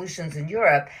failed revolutions in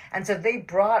Europe. And so they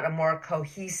brought a more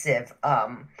cohesive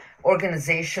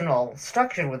organizational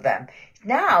structure with them.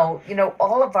 Now,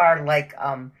 all of our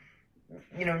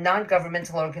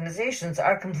non-governmental organizations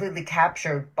are completely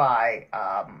captured by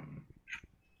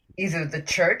either the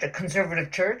church, a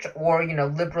conservative church, or,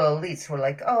 liberal elites who are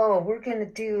like, oh, we're going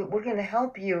to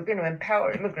help you, we're going to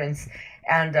empower immigrants.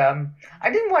 And I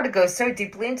didn't want to go so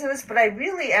deeply into this, but I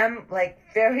really am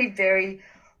very, very,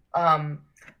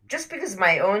 just because of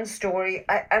my own story,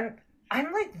 I'm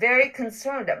very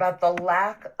concerned about the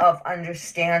lack of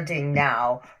understanding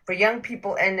now for young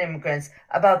people and immigrants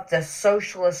about the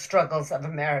socialist struggles of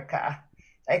America.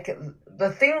 Like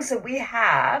the things that we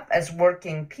have as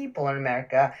working people in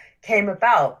America came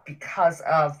about because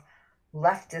of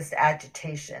leftist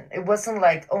agitation. It wasn't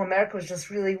like, oh, America was just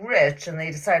really rich and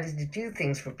they decided to do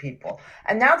things for people.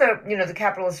 And now the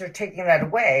capitalists are taking that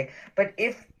away. But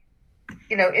if,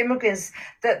 immigrants,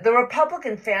 the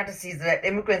Republican fantasies that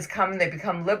immigrants come and they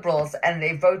become liberals and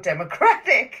they vote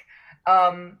Democratic,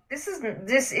 this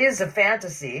is a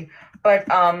fantasy, but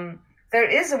there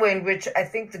is a way in which I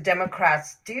think the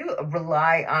Democrats do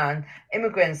rely on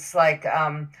immigrants, like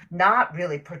not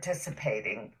really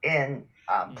participating in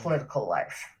political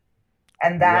life.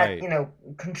 And that, Right.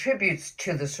 Contributes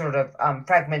to the sort of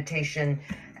fragmentation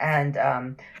and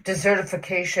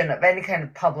desertification of any kind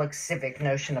of public civic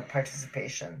notion of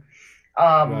participation.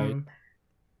 Right.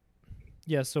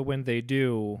 Yeah, so when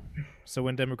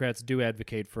Democrats do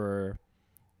advocate for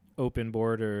open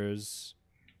borders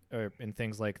and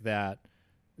things like that,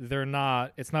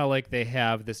 it's not like they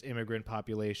have this immigrant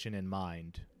population in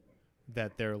mind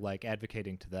that they're like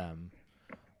advocating to them.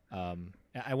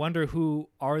 I wonder who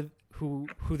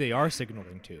they are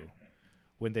signaling to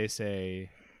when they say,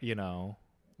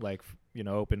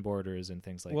 open borders and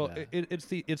things like that.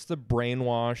 It's the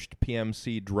brainwashed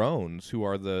PMC drones who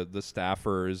are the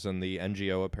staffers and the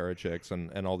NGO apparatchiks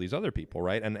and all these other people,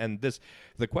 right? And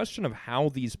the question of how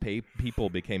these people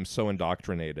became so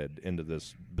indoctrinated into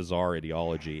this bizarre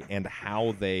ideology and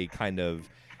how they kind of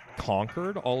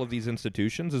conquered all of these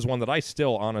institutions is one that I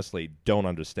still honestly don't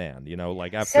understand.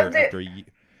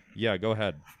 Yeah, go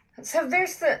ahead. So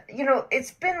there's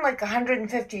it's been like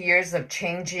 150 years of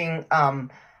changing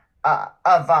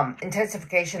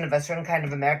intensification of a certain kind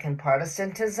of American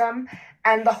Protestantism,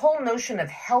 and the whole notion of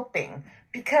helping,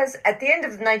 because at the end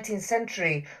of the 19th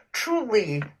century,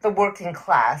 truly the working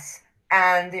class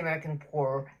and the American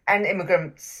poor and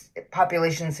immigrant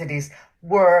population cities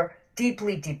were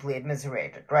deeply, deeply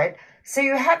immiserated, right? So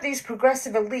you have these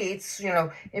progressive elites,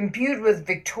 imbued with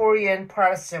Victorian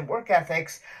Protestant work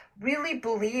ethics, really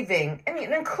believing,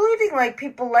 including like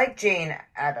people like Jane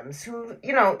Addams, who,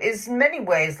 is in many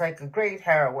ways like a great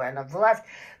heroine of the left.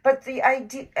 But the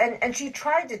idea, and she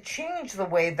tried to change the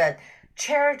way that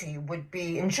charity would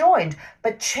be enjoined,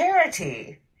 but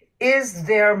charity is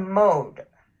their mode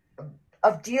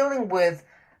of dealing with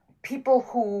people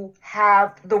who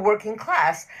have the working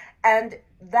class. And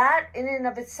that in and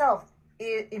of itself,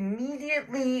 it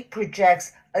immediately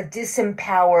projects a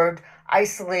disempowered,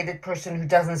 isolated person who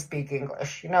doesn't speak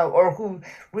English, or who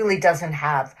really doesn't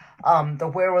have the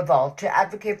wherewithal to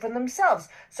advocate for themselves.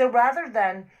 So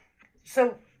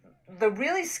the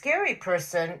really scary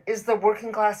person is the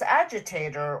working class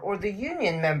agitator or the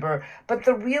union member, but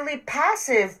the really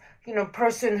passive,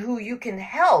 person who you can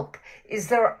help is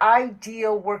their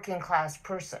ideal working class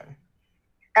person.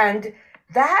 And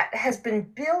that has been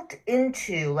built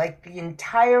into like the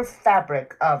entire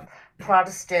fabric of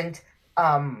Protestant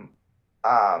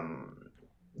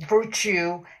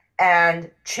virtue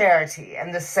and charity,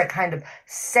 and this kind of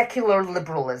secular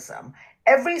liberalism.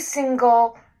 Every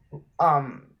single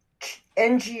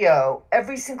NGO,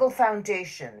 every single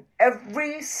foundation,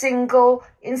 every single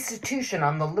institution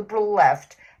on the liberal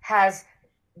left has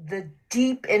the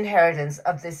deep inheritance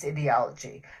of this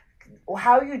ideology.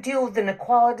 How you deal with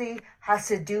inequality has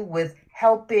to do with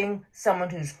helping someone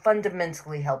who's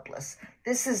fundamentally helpless.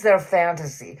 This is their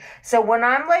fantasy. So when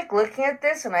I'm like looking at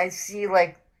this and I see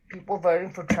like people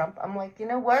voting for Trump, I'm like, you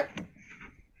know what?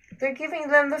 They're giving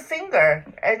them the finger.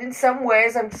 And in some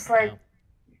ways I'm just like,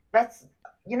 that's,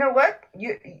 you know what?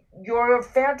 Your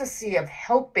fantasy of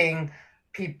helping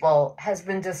people has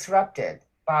been disrupted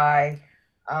by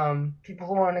people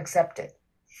who won't accept it.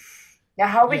 Now,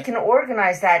 how we can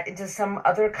organize that into some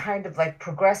other kind of like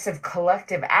progressive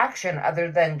collective action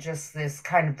other than just this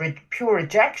kind of pure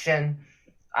rejection,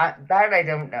 that I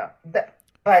don't know.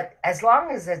 But as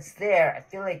long as it's there, I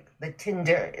feel like the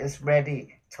tinder is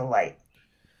ready to light.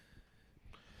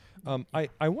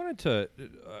 I wanted to,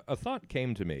 a thought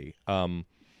came to me.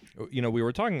 We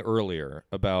were talking earlier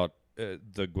about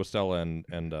the Guastella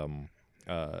and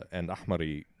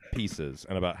Ahmari pieces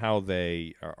and about how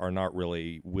they are not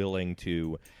really willing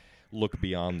to look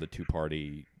beyond the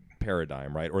two-party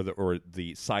paradigm, right? Or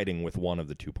the siding with one of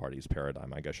the two parties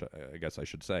paradigm, I guess I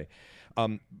should say.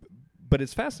 But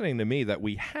it's fascinating to me that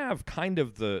we have kind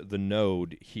of the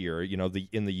node here,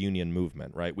 in the union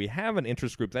movement, right? We have an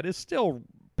interest group that is still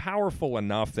powerful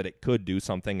enough that it could do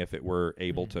something if it were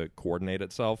able to coordinate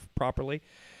itself properly.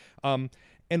 And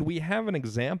we have an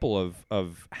example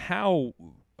of how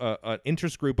an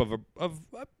interest group of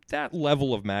that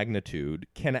level of magnitude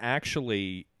can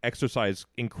actually exercise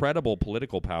incredible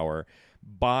political power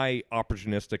by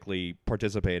opportunistically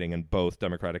participating in both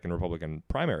Democratic and Republican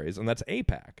primaries, and that's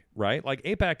AIPAC, right? Like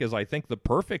AIPAC is, I think, the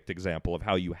perfect example of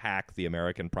how you hack the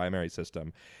American primary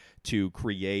system to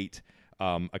create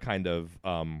a kind of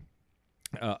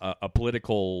a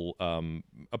politically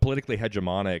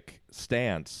hegemonic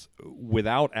stance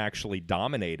without actually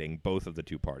dominating both of the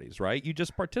two parties, right? You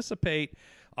just participate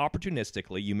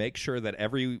opportunistically. You make sure that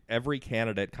every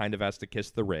candidate kind of has to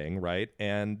kiss the ring, right?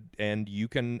 And you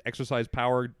can exercise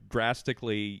power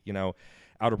drastically,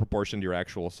 out of proportion to your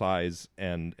actual size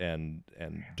and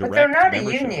direct But they're not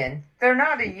membership. a union. They're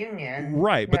not a union.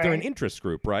 Right, but they're an right? interest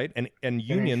group, right? And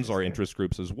unions are interest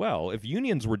groups as well. If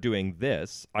unions were doing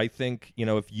this, I think,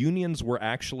 if unions were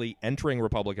actually entering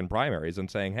Republican primaries and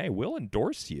saying, hey, we'll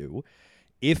endorse you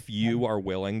if you are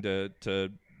willing to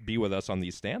be with us on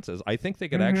these stances, I think they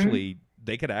could actually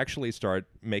start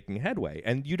making headway.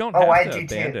 And you don't have I to do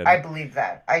abandon. too. I believe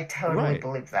that. I totally Right.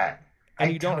 believe that.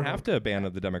 And you don't have to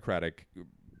abandon the Democratic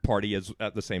Party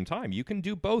at the same time. You can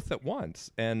do both at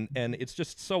once. And it's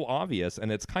just so obvious,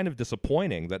 and it's kind of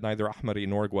disappointing that neither Ahmadi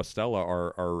nor Guastella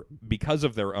are because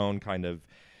of their own kind of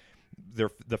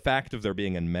the fact of their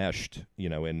being enmeshed,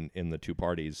 in the two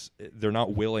parties, they're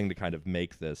not willing to kind of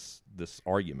make this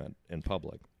argument in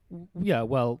public. Yeah,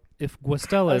 well, if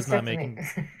Guastella is not Stephanie.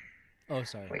 making... Oh,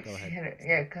 sorry. Wait, Go ahead.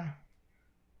 Yeah, go.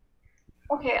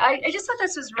 Okay, I just thought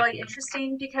this was really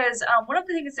interesting because one of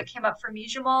the things that came up for me,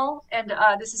 Jamal, and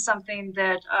this is something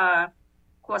that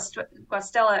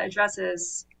Guastella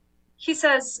addresses, he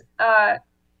says,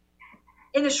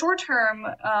 in the short term,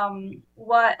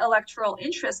 what electoral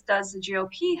interest does the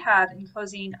GOP have in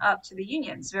cozying up to the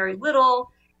unions? Very little.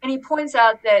 And he points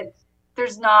out that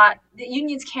the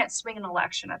unions can't swing an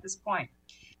election at this point.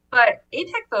 But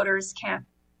AIPAC voters can't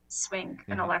swing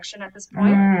an election at this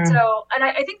point. So, and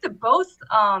I think that both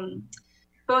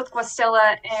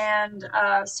Guastella and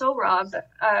Sohrab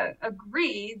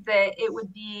agree that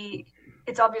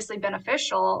it's obviously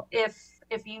beneficial if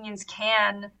unions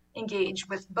can engage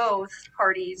with both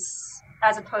parties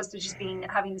as opposed to just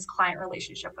having this client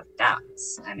relationship with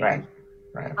Dems. I mean,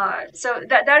 Right. So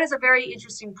that is a very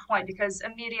interesting point because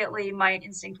immediately my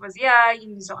instinct was,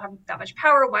 unions don't have that much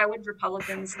power. Why would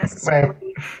Republicans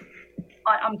necessarily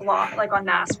on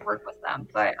mass work with them?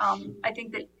 But I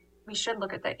think that we should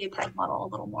look at the AIPAC model a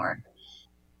little more.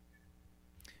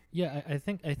 Yeah, I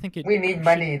think it. We need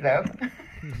money though.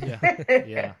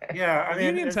 Yeah. Yeah, I The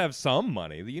mean, unions have some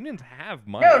money. The unions have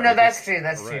money. No, that's true.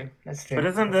 That's Right. true. That's true. but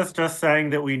isn't this just saying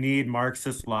that we need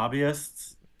Marxist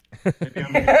lobbyists? Maybe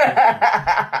I'm mistaken.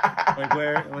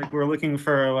 we're looking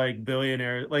for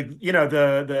billionaires,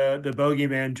 the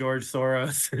bogeyman George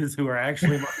Soros, who are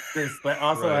actually Marxists, but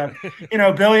also have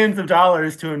billions of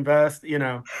dollars to invest.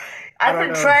 I've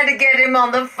been trying to get him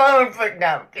on the phone, but no,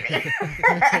 I'm kidding.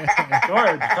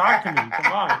 George, talk to me.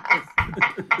 Come on.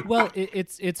 Well,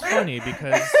 it's funny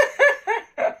because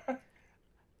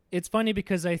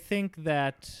I think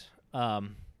that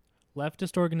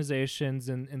leftist organizations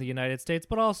in the United States,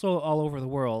 but also all over the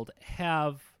world,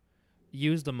 have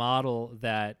used a model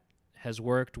that has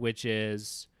worked, which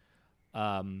is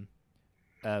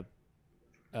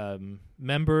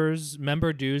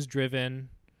member dues driven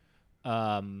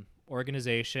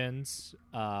organizations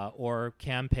or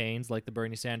campaigns like the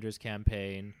Bernie Sanders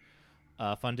campaign,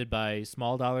 funded by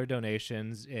small dollar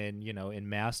donations in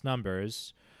mass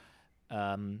numbers.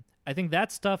 I think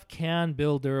that stuff can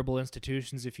build durable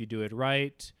institutions if you do it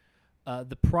right.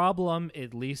 The problem,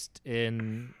 at least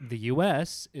in the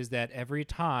U.S., is that every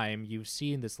time you've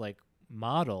seen this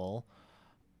model,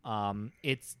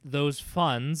 it's those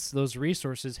funds, those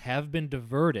resources have been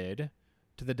diverted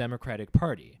to the Democratic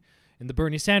Party. In the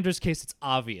Bernie Sanders case, it's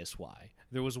obvious why.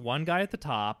 There was one guy at the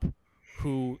top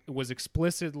who was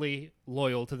explicitly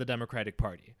loyal to the Democratic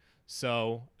Party.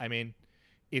 So, I mean,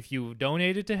 if you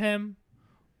donated to him,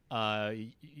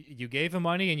 you gave him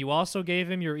money, and you also gave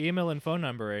him your email and phone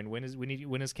number. And when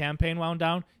his campaign wound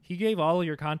down, he gave all of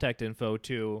your contact info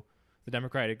to the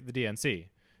DNC.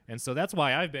 And so that's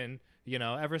why I've been,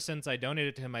 ever since I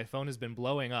donated to him, my phone has been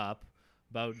blowing up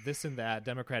about this and that,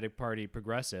 Democratic Party,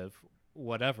 progressive,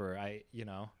 whatever. I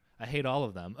hate all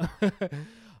of them.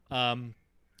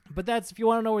 But that's, if you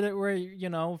want to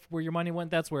know where your money went,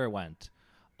 that's where it went.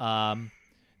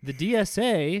 The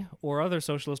DSA or other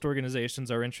socialist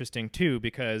organizations are interesting too,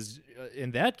 because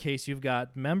in that case, you've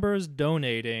got members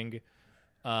donating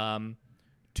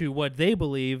to what they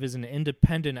believe is an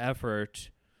independent effort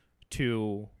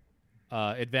to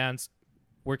advance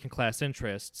working class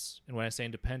interests. And when I say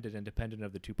independent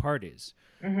of the two parties.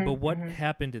 But what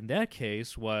happened in that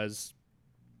case was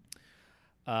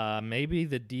maybe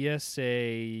the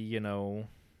DSA,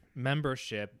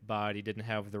 membership body didn't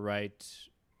have the right,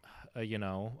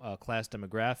 class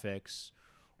demographics,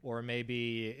 or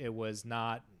maybe it was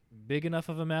not big enough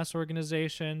of a mass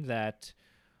organization that,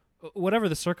 whatever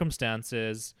the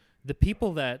circumstances, the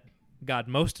people that got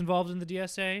most involved in the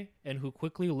DSA and who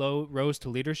quickly rose to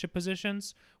leadership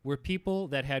positions were people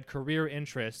that had career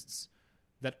interests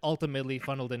that ultimately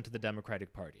funneled into the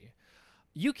Democratic Party.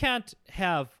 You can't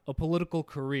have a political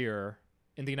career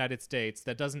in the United States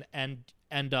that doesn't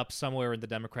end up somewhere in the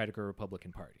Democratic or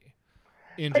Republican Party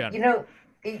in general.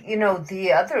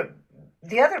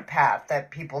 The other path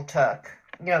that people took,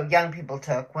 young people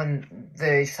took when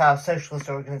they saw a socialist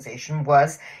organization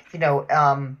was,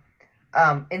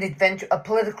 a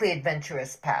politically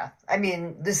adventurous path. I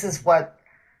mean, this is what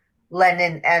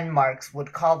Lenin and Marx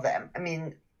would call them. I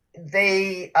mean,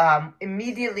 they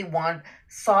immediately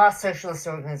saw a socialist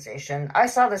organization. I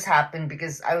saw this happen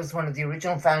because I was one of the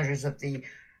original founders of the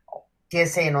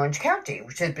DSA in Orange County,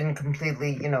 which had been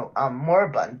completely,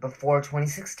 moribund before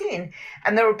 2016.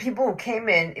 And there were people who came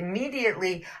in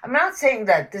immediately. I'm not saying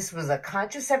that this was a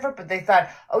conscious effort, but they thought,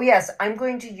 oh, yes, I'm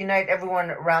going to unite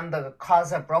everyone around the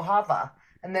cause of Rojava.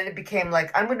 And then it became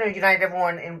like, I'm going to unite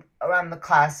everyone around the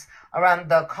cause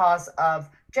of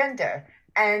gender.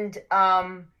 And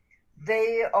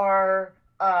they are,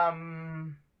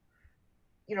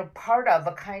 part of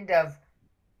a kind of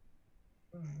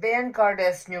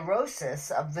vanguardist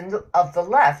neurosis of the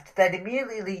left that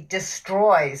immediately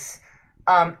destroys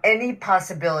any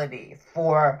possibility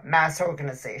for mass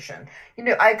organization.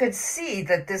 I could see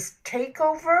that this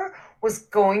takeover was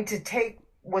going to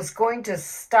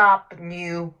stop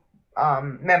new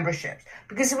memberships,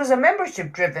 because it was a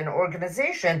membership-driven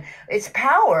organization. Its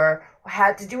power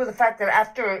had to do with the fact that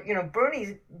after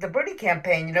the Bernie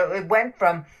campaign, it went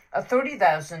from a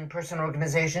 30,000 person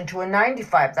organization to a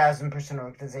 95,000 person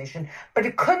organization, but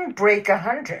it couldn't break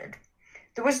 100.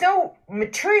 There was no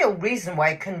material reason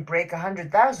why it couldn't break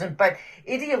 100,000, but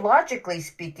ideologically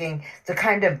speaking, the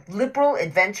kind of liberal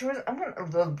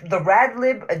adventurism, the rad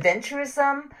lib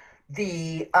adventurism,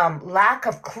 the lack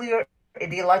of clear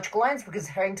ideological lines, because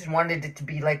Harrington wanted it to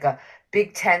be like a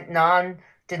big tent,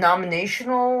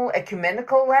 non-denominational,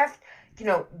 ecumenical left,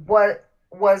 what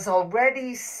was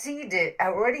already seeded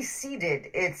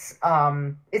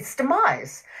its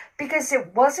demise, because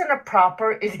it wasn't a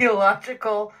proper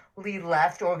ideologically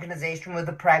left organization with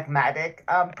a pragmatic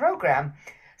program.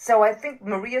 So I think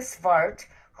Maria Svart,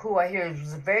 who I hear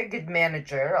was a very good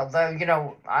manager, although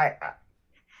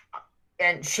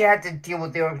and she had to deal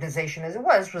with the organization as it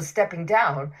was stepping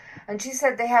down. And she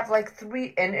said they have like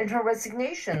and in her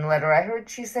resignation letter, I heard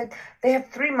she said they have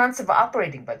 3 months of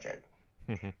operating budget.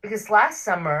 Because last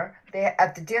summer,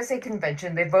 at the DSA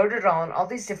convention, they voted on all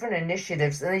these different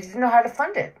initiatives, and they didn't know how to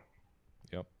fund it.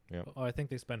 Yep. Oh, I think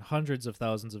they spent hundreds of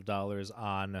thousands of dollars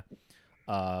on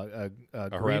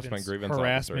harassment and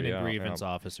grievance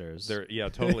officers.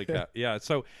 Totally. Yeah.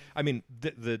 So, I mean,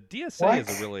 the DSA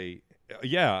is a really...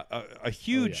 a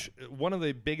huge one of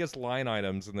the biggest line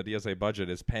items in the DSA budget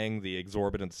is paying the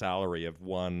exorbitant salary of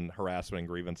one harassment and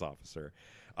grievance officer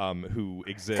who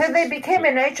exists. So they became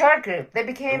an HR group. They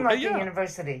became like the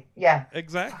university. Yeah.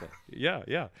 Exactly.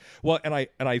 Yeah. Well, and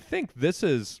I think this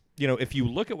is, if you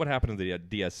look at what happened in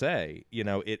the DSA,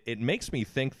 it makes me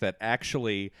think that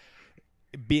actually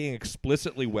being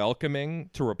explicitly welcoming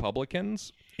to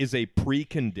Republicans is a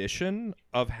precondition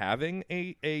of having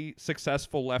a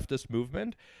successful leftist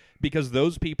movement, because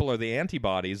those people are the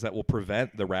antibodies that will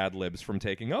prevent the rad libs from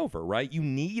taking over, right? You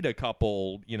need a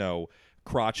couple,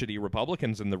 crotchety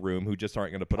Republicans in the room who just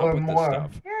aren't going to put up with this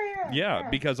stuff. Yeah,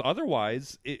 because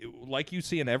otherwise, like you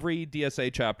see in every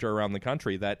DSA chapter around the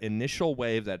country, that initial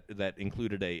wave that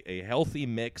included a healthy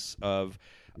mix of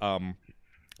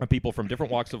people from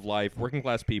different walks of life, working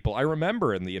class people. I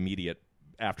remember in the immediate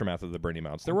aftermath of the Bernie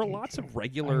mounts, there were lots of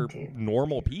regular,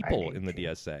 normal people in the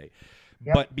DSA.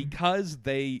 Yep. But because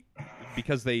they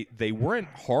weren't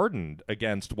hardened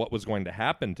against what was going to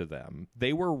happen to them,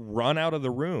 they were run out of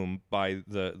the room by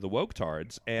the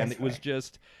woke-tards, and it was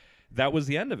just, that was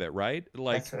the end of it, right?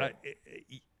 Like,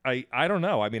 I don't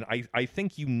know. I mean, I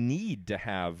think you need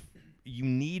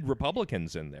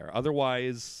Republicans in there.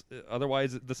 Otherwise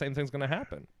the same thing's going to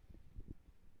happen.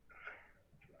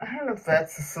 I don't know if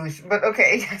that's the solution, but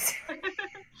okay. Yes.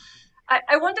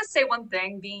 I want to say one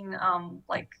thing, being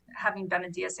having been a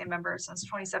DSA member since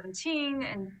 2017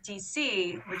 in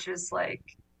DC, which is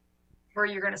like where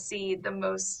you're going to see the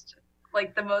most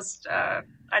I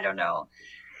don't know,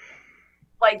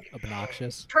 like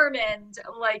Obnoxious. determined,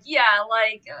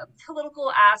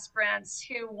 political aspirants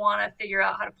who want to figure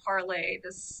out how to parlay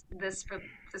this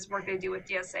work they do with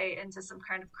DSA into some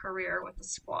kind of career with the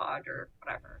squad or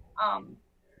whatever.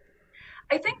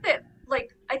 I think that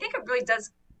I think it really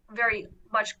does very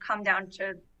much come down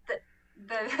to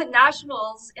the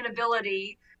Nationals'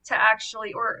 inability to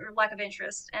actually, or lack of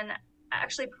interest in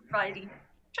actually providing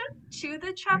to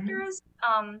the chapters,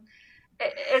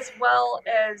 as well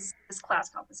as this class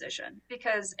composition,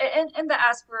 because and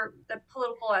the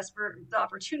political the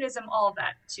opportunism, all of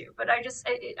that too. But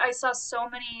I saw so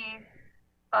many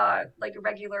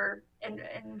regular and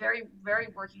very, very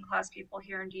working class people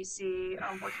here in DC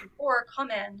working for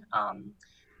come in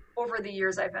over the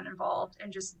years I've been involved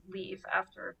and just leave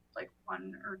after like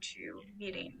one or two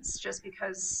meetings, just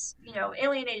because,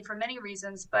 alienated for many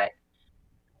reasons, but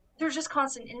there's just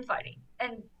constant infighting.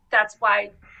 And that's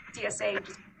why DSA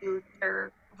just do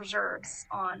their reserves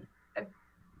on a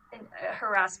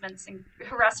harassment and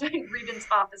grievance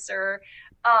officer,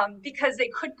 because they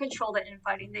couldn't control the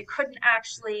infighting. They couldn't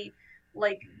actually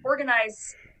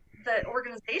organize the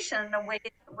organization in a way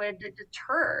that would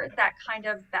deter that kind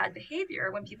of bad behavior.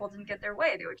 When people didn't get their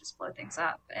way, they would just blow things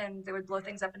up, and they would blow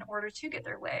things up in order to get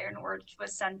their way, in order to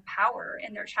ascend power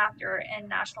in their chapter. And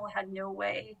National had no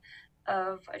way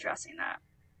of addressing that.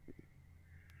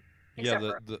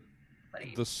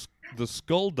 The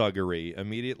skullduggery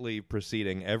immediately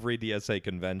preceding every DSA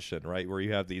convention, right, where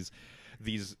you have these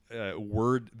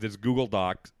this Google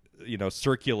Doc,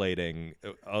 circulating,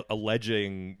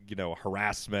 alleging,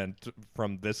 harassment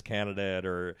from this candidate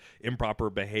or improper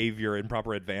behavior,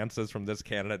 improper advances from this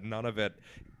candidate. None of it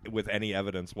with any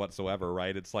evidence whatsoever,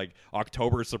 right? It's like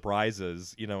October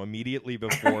surprises, immediately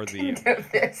before the. I didn't know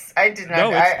this. I did not.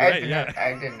 No, it's I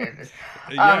great, didn't know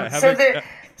this.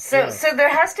 So there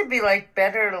has to be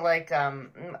better,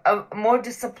 a more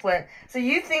discipline. So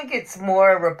you think it's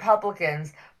more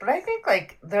Republicans, but I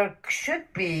think there should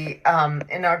be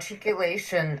an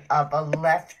articulation of a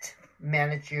left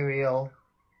managerial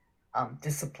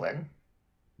discipline,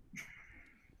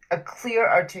 a clear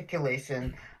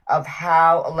articulation of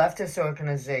how a leftist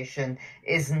organization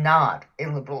is not a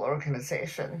liberal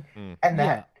organization, and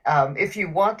that if you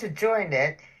want to join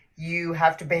it, you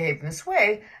have to behave in this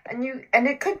way, and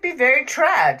it could be very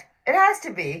trad. It has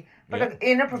to be, but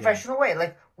in a professional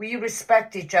way. We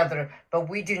respect each other, but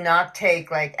we do not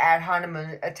take ad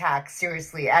hominem attacks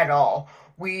seriously at all.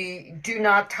 We do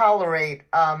not tolerate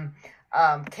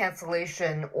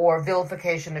cancellation or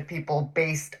vilification of people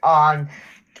based on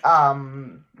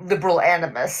liberal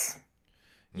animus.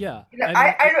 Yeah,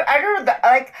 I don't know.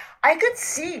 I could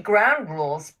see ground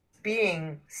rules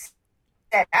being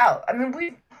set out. I mean,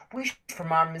 we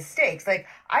from our mistakes.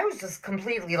 I was just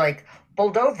completely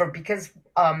bowled over because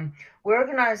we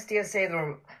organized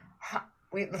DSA.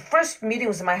 The first meeting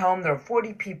was in my home. There were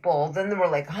 40 people. Then there were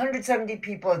 170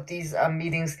 people at these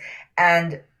meetings,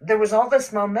 and there was all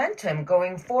this momentum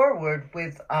going forward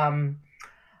with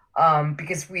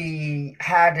because we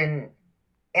had an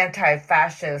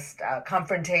anti-fascist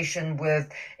confrontation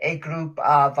with a group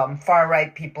of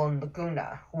far-right people in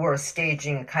Laguna who were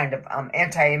staging a kind of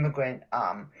anti-immigrant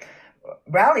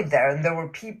rally there. And there were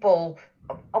people,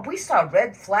 we saw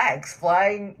red flags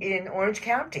flying in Orange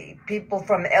County. People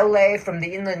from LA, from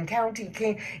the Inland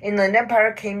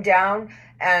Empire came down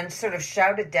and sort of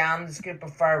shouted down this group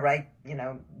of far-right,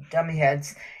 dummy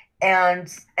heads. And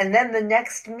then the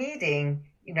next meeting,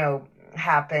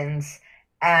 happens,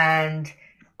 and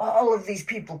all of these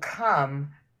people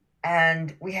come,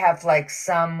 and we have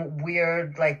some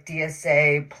weird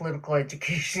DSA political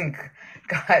education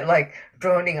guy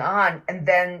droning on, and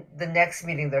then the next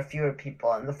meeting there are fewer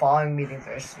people, and the following meeting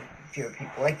there's fewer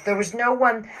people. There was no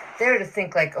one there to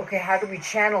think okay, how do we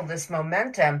channel this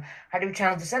momentum? How do we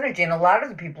channel this energy? And a lot of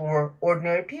the people were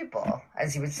ordinary people,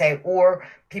 as you would say, or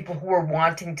people who were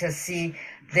wanting to see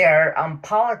their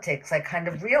politics kind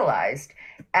of realized.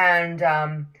 And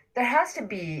there has to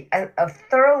be a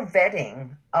thorough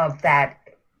vetting of that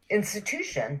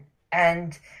institution.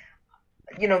 And,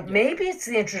 maybe it's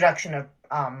the introduction of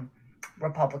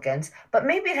Republicans, but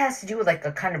maybe it has to do with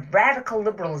a kind of radical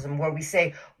liberalism where we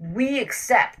say we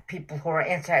accept people who are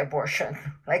anti-abortion.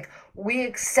 We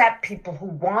accept people who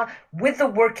want, with the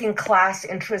working class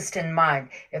interest in mind,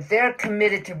 if they're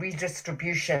committed to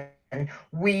redistribution,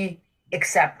 we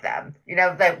accept them.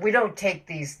 That we don't take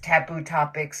these taboo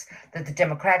topics that the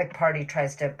Democratic Party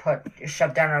tries to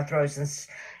shove down our throats and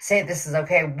say this is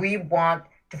okay. We want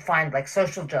to find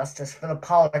social justice for the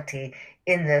polity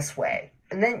in this way.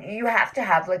 And then you have to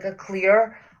have a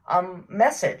clear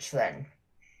message then.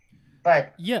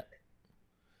 But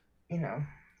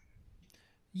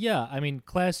Yeah, I mean,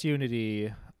 class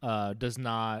unity does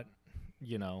not,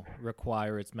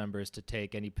 require its members to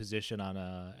take any position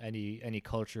on any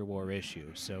culture war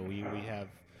issue. So we have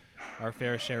our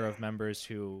fair share of members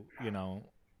who,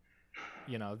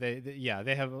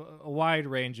 they have a wide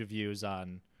range of views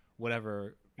on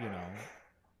whatever,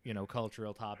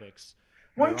 cultural topics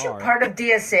there Weren't you are. part of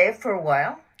DSA for a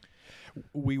while?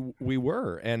 We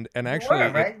were, and You actually,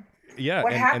 were, right? yeah,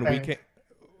 What and we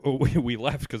happened? we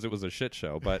left because it was a shit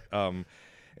show. But we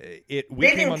They came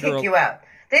didn't under kick you out.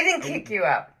 They didn't kick you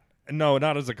out. No,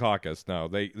 not as a caucus. No,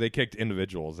 they kicked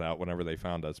individuals out whenever they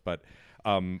found us. But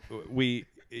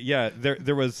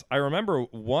there was. I remember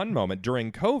one moment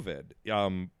during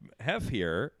COVID. Hef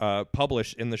here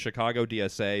published in the Chicago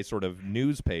DSA sort of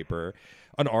newspaper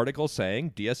an article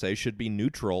saying DSA should be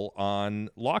neutral on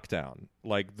lockdown.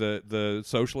 Like the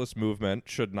socialist movement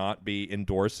should not be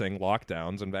endorsing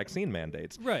lockdowns and vaccine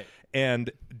mandates. Right.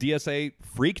 And DSA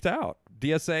freaked out.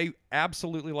 DSA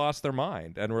absolutely lost their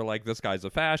mind and were like, this guy's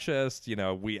a fascist.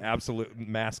 We absolute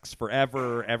masks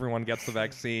forever. Everyone gets the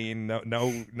vaccine.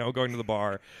 No going to the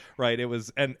bar. Right. It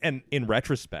was. And in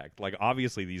retrospect, like,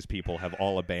 obviously these people have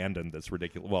all abandoned this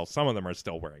ridiculous. Well, some of them are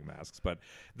still wearing masks, but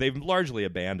they've largely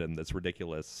abandoned this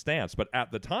ridiculous stance. But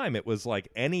at the time, it was like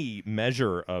any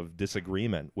measure of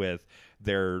disagreement with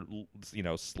their,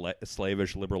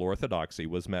 slavish liberal orthodoxy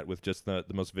was met with just the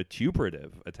most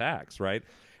vituperative attacks. Right.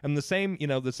 And the same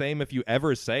if you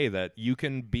ever say that you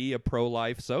can be a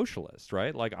pro-life socialist,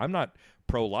 right? Like, I'm not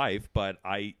pro-life, but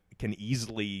I can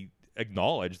easily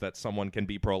acknowledge that someone can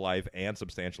be pro-life and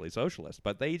substantially socialist,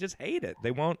 but they just hate it.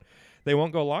 They won't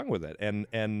go along with it.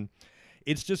 And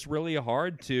it's just really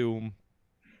hard to,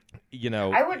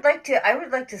 I would like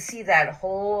to see that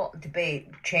whole debate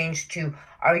changed to,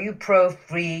 are you pro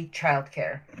free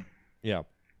childcare? Yeah.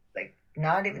 Like,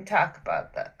 not even talk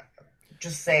about that.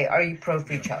 Just say, are you pro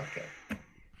free childcare?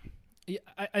 Yeah,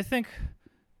 I think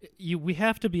we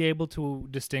have to be able to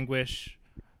distinguish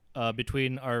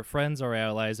between our friends, our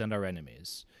allies, and our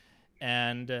enemies.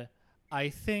 And I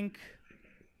think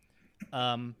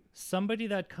somebody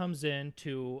that comes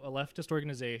into a leftist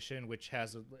organization which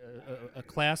has a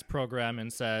class program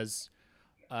and says,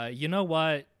 you know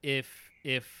what, if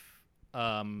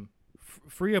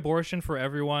free abortion for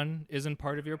everyone isn't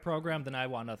part of your program, then I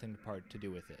want nothing to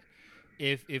do with it.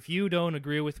 If you don't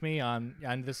agree with me on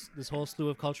this whole slew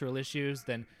of cultural issues,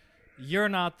 then you're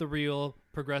not the real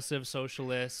progressive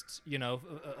socialist,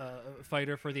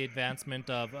 fighter for the advancement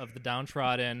of the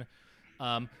downtrodden.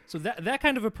 So that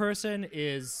kind of a person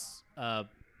is not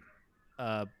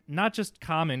just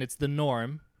common, it's the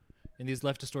norm in these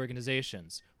leftist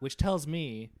organizations, which tells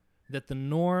me that the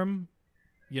norm,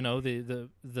 the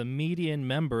median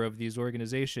member of these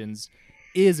organizations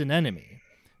is an enemy,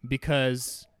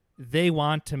 because they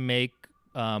want to make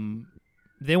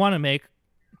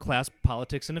class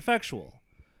politics ineffectual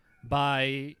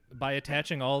by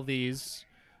attaching all these,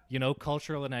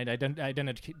 cultural and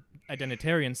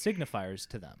identitarian signifiers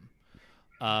to them.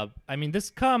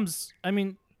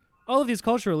 All of these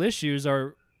cultural issues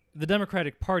are the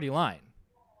Democratic Party line,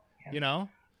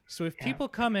 So if people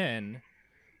come in,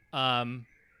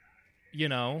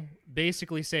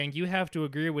 basically saying you have to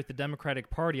agree with the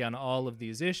Democratic Party on all of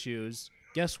these issues,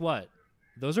 guess what?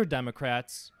 Those are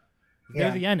Democrats.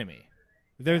 They're the enemy.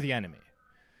 They're the enemy.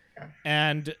 Yeah.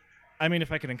 And,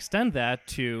 if I can extend that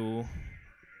to,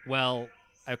 well,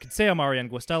 I could say Amari and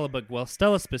Guastella, but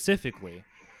Guastella specifically,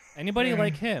 anybody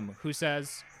like him who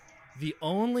says the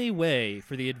only way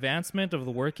for the advancement of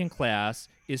the working class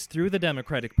is through the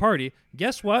Democratic Party,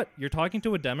 guess what? You're talking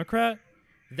to a Democrat.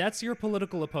 That's your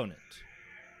political opponent.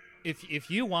 If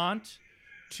you want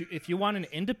an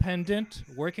independent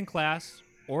working class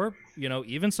or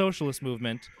even socialist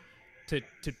movement to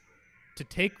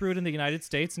take root in the United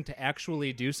States and to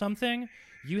actually do something,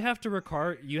 you have to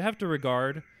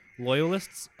regard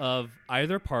loyalists of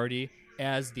either party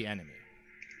as the enemy.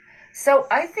 So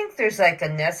I think there's like a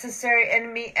necessary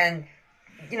enemy, and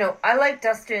I like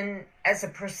Dustin as a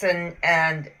person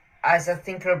and as a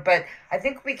thinker, but I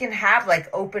think we can have like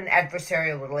open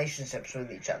adversarial relationships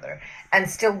with each other and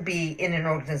still be in an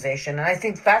organization. And I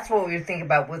think that's what we were thinking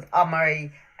about with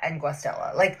Amari and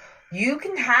Guastella. Like, you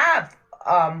can have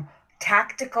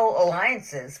tactical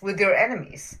alliances with your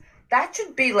enemies. That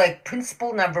should be like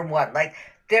principle number one. Like,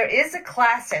 there is a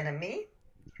class enemy.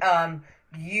 That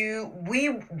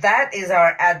is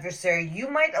our adversary. You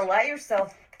might ally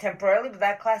yourself temporarily with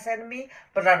that class enemy,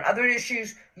 but on other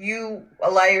issues, you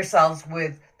ally yourselves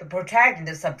with the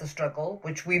protagonists of the struggle,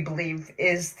 which we believe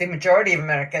is the majority of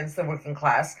Americans, the working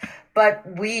class. But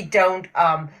we don't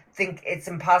think it's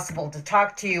impossible to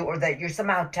talk to you or that you're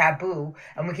somehow taboo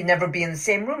and we can never be in the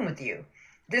same room with you.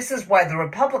 This is why the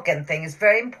Republican thing is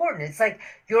very important. It's like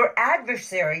your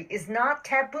adversary is not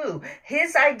taboo.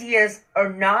 His ideas are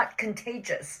not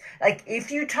contagious. Like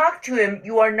if you talk to him,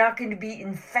 you are not going to be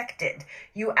infected.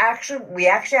 We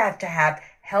actually have to have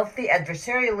healthy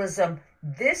adversarialism.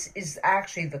 This is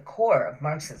actually the core of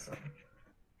Marxism.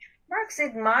 Marx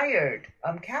admired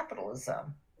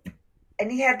capitalism.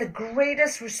 And he had the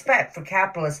greatest respect for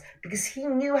capitalists because he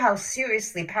knew how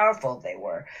seriously powerful they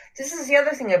were. This is the other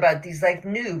thing about these like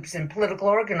noobs in political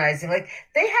organizing. Like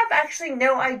they have actually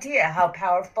no idea how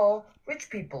powerful rich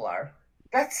people are.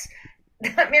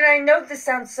 I know this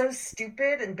sounds so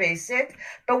stupid and basic,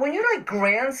 but when you're like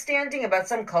grandstanding about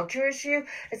some culture issue,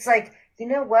 it's like, you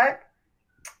know what?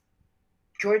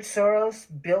 George Soros,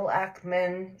 Bill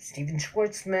Ackman, Steven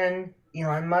Schwartzman,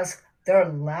 Elon Musk, they're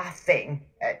laughing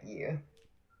at you.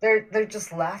 They're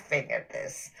just laughing at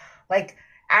this. Like,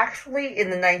 actually, in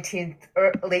the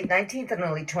late 19th and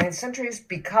early 20th centuries,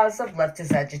 because of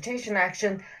leftist agitation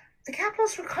action, the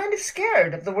capitalists were kind of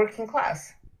scared of the working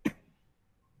class.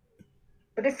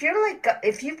 But if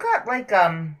you've got like,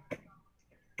 I'm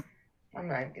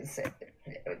not even gonna say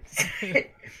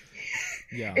it.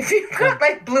 Yeah. If you've got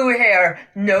like blue hair,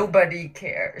 nobody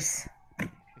cares.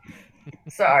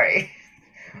 Sorry.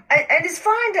 And it's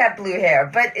fine to have blue hair,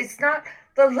 but it's not.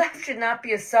 The left should not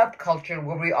be a subculture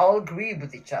where we all agree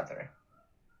with each other.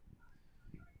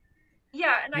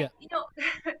 Yeah, and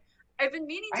I've been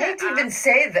meaning to. I hate to even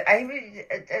say that.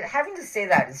 Having to say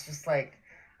that is just like,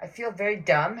 I feel very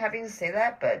dumb having to say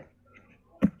that, but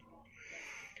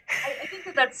I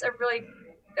think that's a really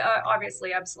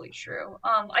obviously absolutely true.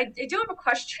 I do have a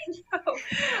question though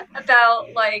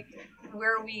about like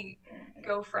where we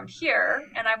go from here,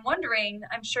 and I'm wondering,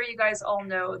 I'm sure you guys all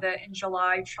know that in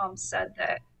July Trump said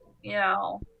that,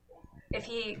 if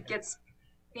he gets,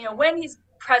 when he's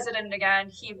president again,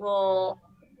 he will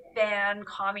ban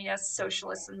communists,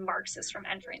 socialists, and Marxists from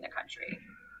entering the country.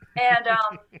 And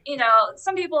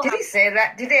some people did he say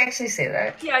that? Did he actually say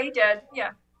that? Yeah, he did.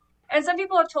 Yeah. And some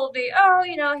people have told me, oh,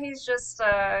 he's just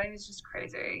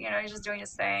crazy. He's just doing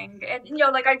his thing. And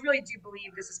like I really do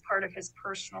believe this is part of his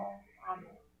personal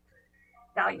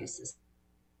value system,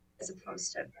 as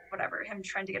opposed to whatever, him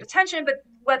trying to get attention. But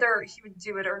whether he would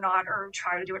do it or not, or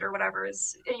try to do it or whatever,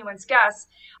 is anyone's guess.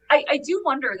 I do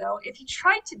wonder though, if he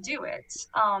tried to do it,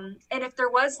 and if there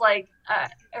was like a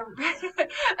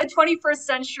 21st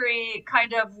century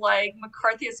kind of like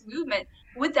McCarthyist movement,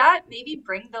 would that maybe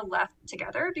bring the left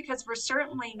together? Because we're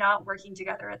certainly not working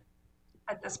together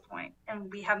at this point,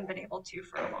 and we haven't been able to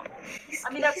for a long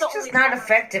time. That's he's just not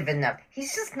effective enough.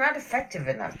 He's just not effective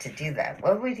enough to do that.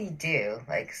 What would he do?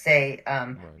 Like say,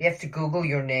 you have to Google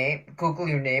your name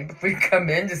before you come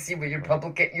in to see what your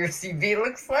CV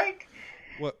looks like.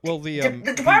 Well, the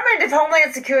Department of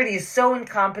Homeland Security is so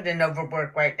incompetent and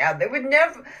overworked right now. They would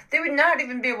not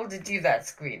even be able to do that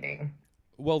screening.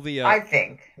 Well, I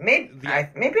think maybe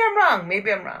I'm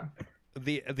wrong.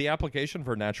 The application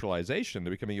for naturalization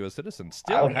to become a U.S. citizen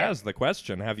still has the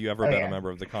question: have you ever been a member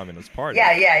of the Communist Party?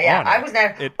 Yeah. I was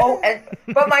never.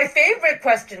 But my favorite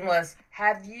question was: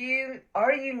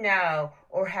 are you now,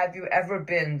 or have you ever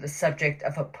been the subject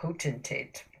of a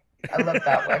potentate? I love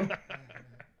that one.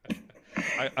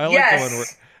 I like the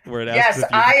one where it asks. Yes,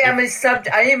 I am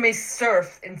a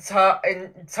serf in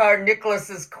Tsar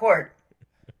Nicholas's court.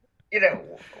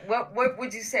 What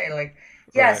would you say? Like,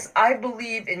 yes, right. I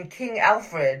believe in King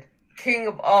Alfred, king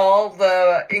of all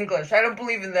the English. I don't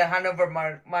believe in the Hanover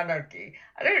monarchy.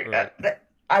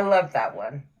 I love that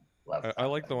one. I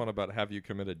like the one about have you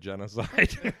committed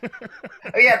genocide?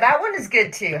 Oh yeah, that one is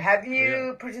good too. Have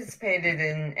you participated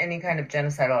in any kind of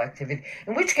genocidal activity?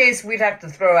 In which case, we'd have to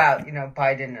throw out,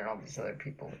 Biden and all these other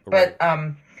people. Right.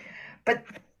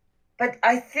 But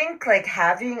I think like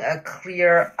having a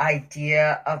clear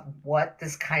idea of what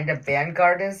this kind of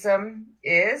vanguardism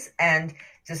is and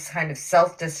this kind of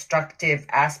self-destructive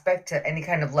aspect to any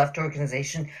kind of left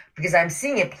organization, because I'm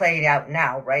seeing it played out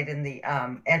now, right, in the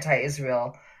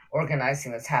anti-Israel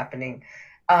organizing that's happening,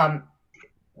 and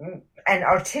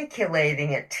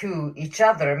articulating it to each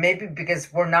other, maybe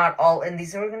because we're not all in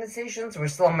these organizations, we're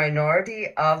still a minority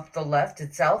of the left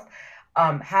itself,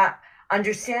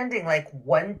 understanding like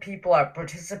when people are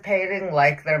participating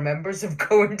like they're members of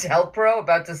COINTELPRO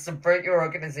about to subvert your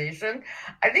organization,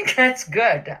 I think that's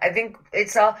good. I think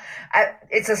it's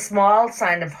a small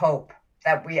sign of hope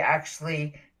that we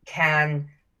actually can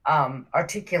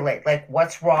articulate like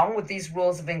what's wrong with these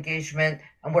rules of engagement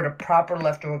and what a proper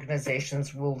left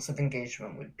organization's rules of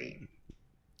engagement would be.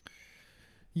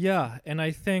 Yeah, and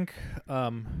I think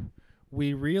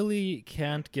we really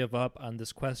can't give up on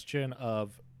this question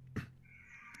of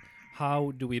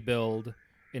how do we build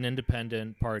an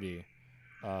independent party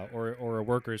or a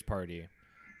workers' party.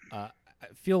 I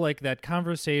feel like that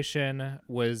conversation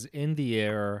was in the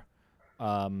air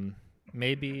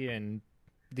maybe in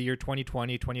the year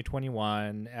 2020,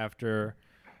 2021, after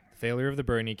the failure of the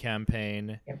Bernie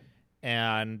campaign. Yep.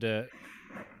 And,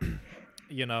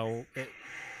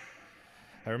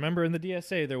 I remember in the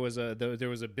DSA there was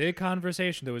a big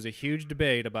conversation. There was a huge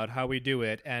debate about how we do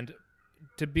it. And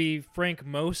to be frank,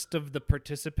 most of the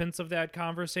participants of that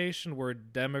conversation were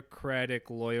Democratic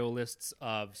loyalists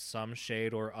of some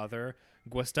shade or other.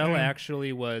 Guastella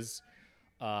actually was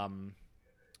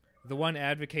the one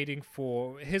advocating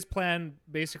for his plan.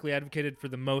 Basically, advocated for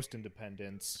the most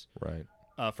independence, Right.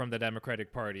 From the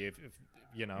Democratic Party. If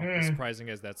as surprising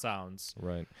as that sounds,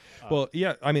 Right. Well,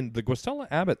 yeah. I mean, the Guastella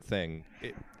Abbott thing.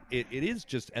 It is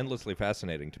just endlessly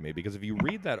fascinating to me, because if you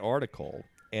read that article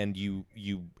and you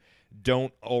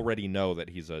don't already know that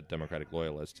he's a Democratic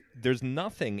loyalist, there's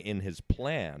nothing in his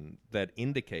plan that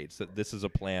indicates that this is a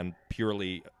plan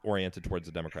purely oriented towards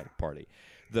the Democratic Party.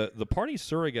 The party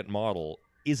surrogate model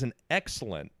is an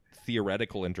excellent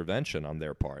theoretical intervention on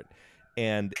their part,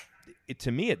 and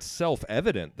to me it's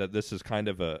self-evident that this is kind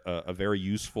of a very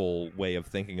useful way of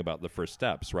thinking about the first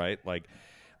steps, right? Like,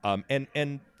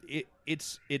 and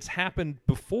it's happened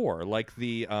before, like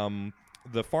the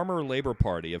Farmer Labor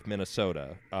Party of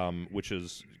Minnesota, which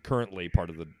is currently part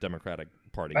of the Democratic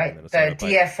Party Right, in Minnesota. the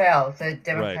DFL, the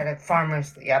Democratic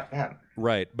Farmers. Yep.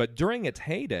 Right, but during its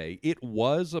heyday, it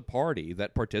was a party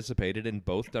that participated in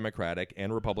both Democratic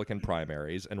and Republican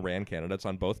primaries and ran candidates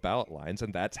on both ballot lines,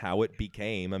 and that's how it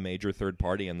became a major third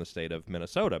party in the state of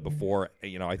Minnesota before,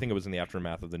 I think it was in the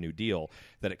aftermath of the New Deal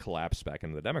that it collapsed back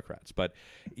into the Democrats. But,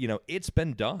 it's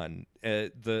been done.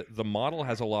 The model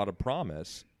has a lot of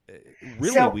promise.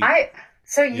 Really,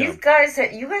 you guys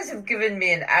have given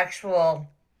me an actual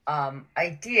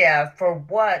idea for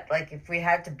what, like, if we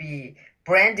had to be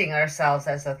branding ourselves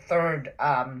as a third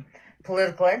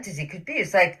political entity could be.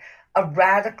 It's like a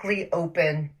radically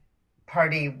open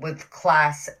party with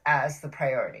class as the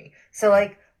priority. So,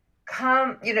 like,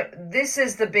 this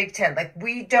is the Big Ten. Like,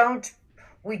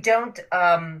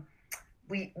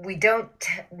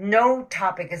 no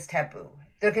topic is taboo.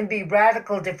 There can be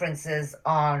radical differences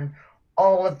on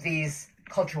all of these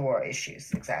culture war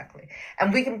issues, exactly.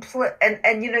 And we can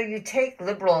you take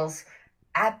liberals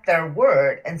at their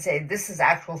word and say this is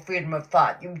actual freedom of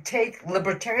thought. You take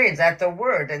libertarians at their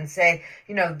word and say,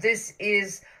 this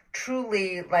is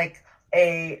truly like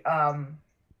an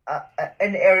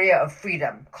area of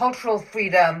freedom, cultural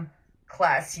freedom,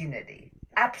 class unity,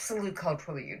 absolute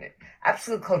cultural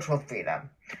freedom.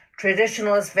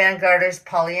 Traditionalists, vanguardists,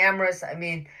 polyamorous,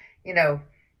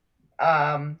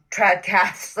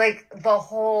 tradcasts, like the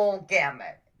whole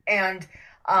gamut. And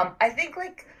I think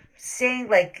saying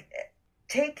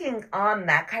taking on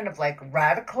that kind of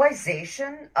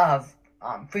radicalization of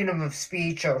freedom of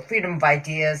speech or freedom of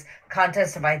ideas,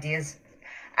 contest of ideas,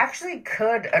 actually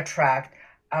could attract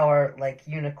our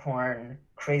unicorn,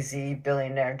 crazy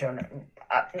billionaire donor,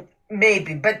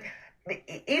 maybe. But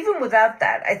even without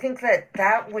that, I think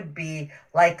that would be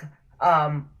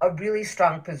a really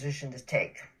strong position to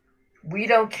take. We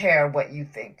don't care what you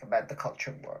think about the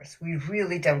culture wars. We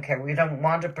really don't care. We don't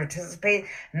want to participate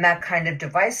in that kind of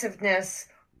divisiveness.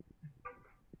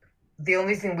 The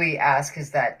only thing we ask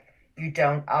is that you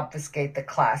don't obfuscate the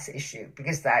class issue,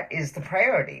 because that is the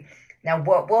priority. Now,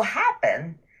 what will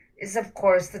happen is, of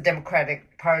course, the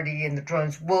Democratic Party and the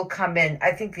drones will come in.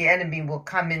 I think the enemy will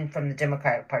come in from the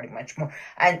Democratic Party much more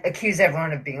and accuse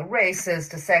everyone of being a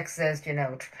racist, a sexist,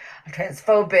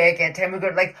 transphobic,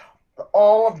 anti-immigrant,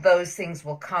 all of those things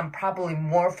will come probably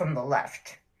more from the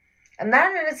left. And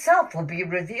that in itself will be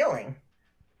revealing.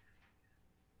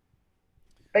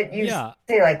 But you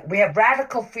say, we have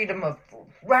radical freedom of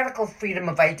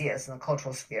ideas in the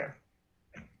cultural sphere.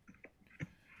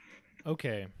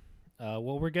 Okay.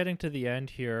 Well, we're getting to the end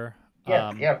here.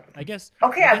 Yep. I guess.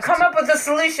 Okay, I've come up with a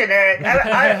solution, Eric.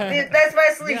 That's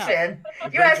my solution. Yeah.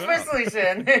 You asked for a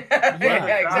solution.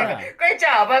 Exactly. Great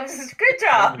job. Great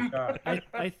job.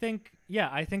 I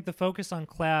think the focus on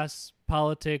class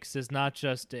politics is not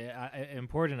just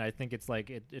important. I think it's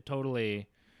it totally,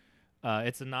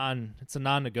 it's a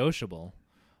non-negotiable.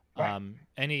 Right.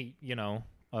 Any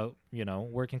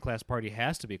working class party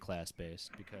has to be class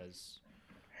based, because.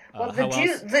 Well,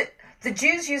 the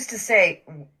Jews used to say,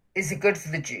 "Is it good for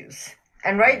the Jews?"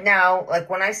 And right now,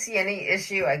 when I see any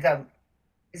issue, I go,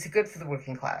 "Is it good for the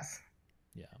working class?"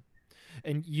 Yeah,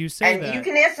 and you say and you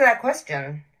can answer that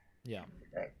question. Yeah,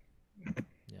 right.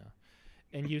 yeah,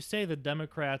 and you say the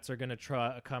Democrats are going to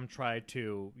try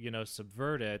to,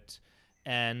 subvert it,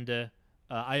 and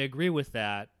I agree with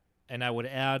that. And I would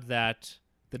add that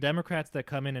the Democrats that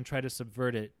come in and try to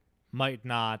subvert it might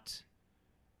not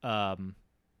come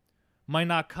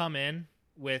in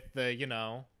with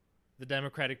the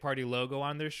Democratic Party logo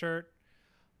on their shirt.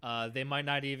 They might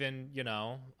not even,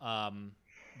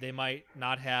 they might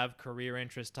not have career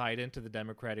interests tied into the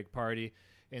Democratic Party.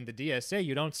 In the DSA,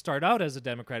 you don't start out as a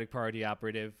Democratic Party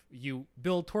operative. You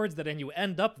build towards that, and you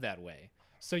end up that way.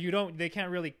 So they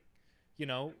can't really,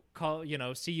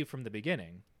 see you from the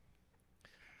beginning.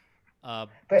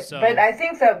 But I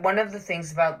think that one of the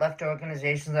things about left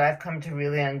organizations that I've come to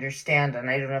really understand, and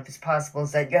I don't know if it's possible,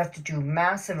 is that you have to do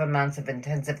massive amounts of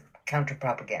intensive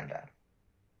counter-propaganda.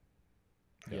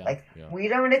 We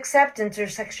don't accept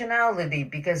intersectionality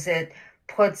because it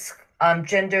puts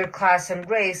gender, class, and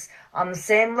race on the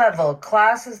same level.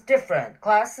 Class is different.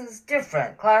 Class is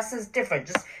different. Class is different.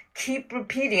 Just keep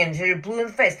repeating it until you're blue in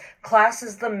the face. Class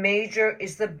is the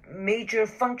major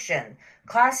function.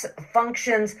 Class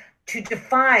functions to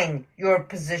define your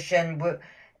position,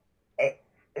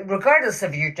 regardless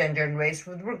of your gender and race,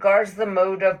 with regards to the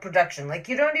mode of production. Like,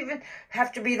 you don't even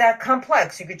have to be that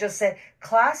complex. You could just say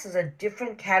class is a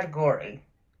different category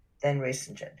than race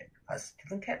and gender. Class is a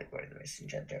different category than race and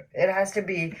gender. There has to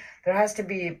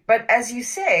be, but as you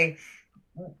say,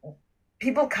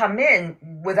 people come in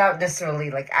without necessarily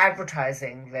like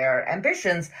advertising their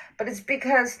ambitions, but it's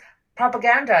because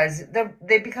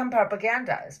they become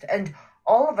propagandized. And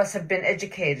all of us have been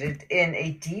educated in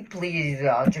a deeply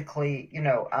ideologically,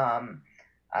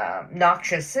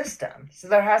 noxious system. So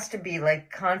there has to be like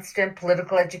constant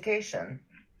political education.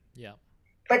 Yeah.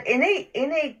 But in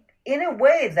a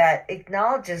way that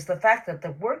acknowledges the fact that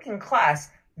the working class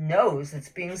knows it's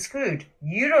being screwed.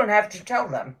 You don't have to tell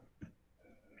them.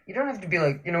 You don't have to be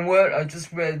like, you know what, I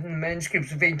just read the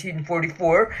manuscripts of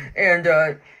 1844,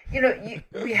 and,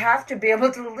 we have to be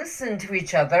able to listen to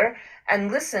each other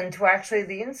and listen to actually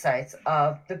the insights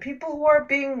of the people who are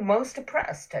being most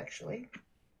oppressed, actually.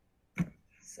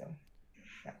 So,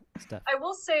 yeah. I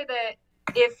will say that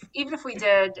even if we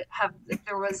did have, if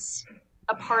there was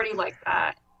a party like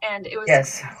that, and it was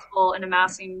successful in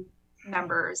amassing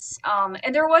members,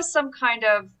 and there was some kind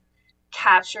of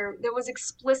capture that was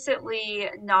explicitly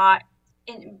not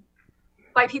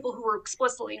by people who were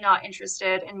explicitly not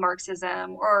interested in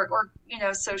Marxism or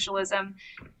socialism.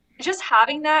 Just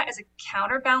having that as a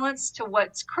counterbalance to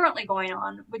what's currently going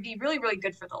on would be really, really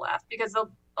good for the left, because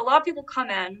a lot of people come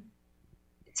in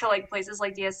to like places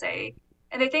like DSA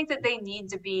and they think that they need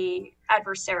to be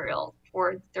adversarial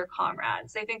toward their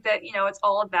comrades. They think that, it's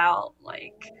all about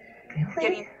like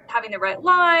having the right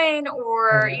line,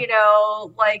 or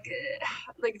like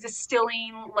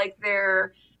distilling like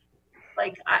their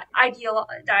like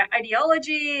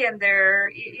ideology and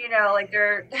their like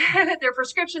their their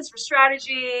prescriptions for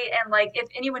strategy, and like if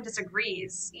anyone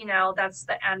disagrees, that's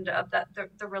the end of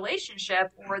the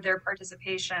relationship or their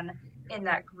participation in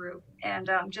that group. And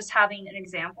just having an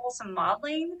example, some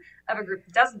modeling of a group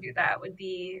that doesn't do that would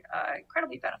be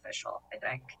incredibly beneficial, I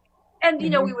think. And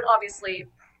we would obviously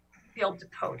be able to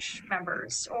coach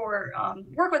members or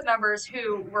work with members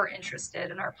who were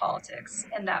interested in our politics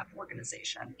in that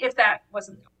organization, if it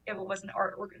wasn't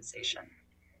our organization.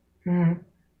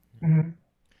 Mm-hmm. Mm-hmm.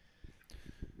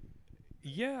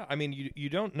 Yeah, I mean, you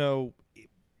don't know.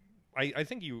 I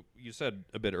think you said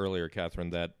a bit earlier, Catherine,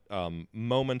 that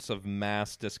moments of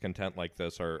mass discontent like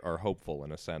this are hopeful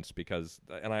in a sense, because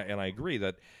and I agree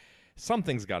that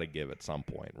something's got to give at some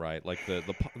point, right? Like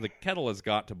the kettle has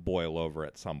got to boil over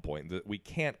at some point. We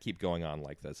can't keep going on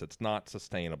like this. It's not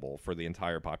sustainable for the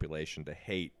entire population to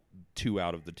hate 2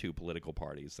 out of the 2 political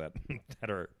parties that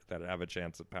have a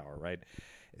chance at power, right?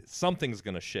 Something's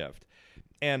going to shift.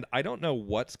 And I don't know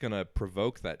what's going to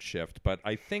provoke that shift, but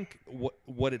I think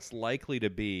what it's likely to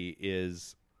be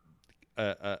is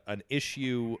an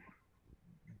issue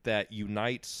that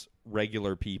unites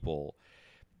regular people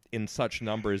in such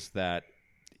numbers that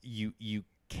you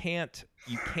can't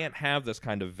have this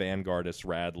kind of vanguardist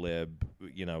rad lib,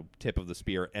 tip of the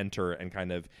spear enter and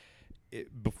kind of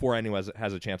before anyone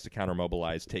has a chance to counter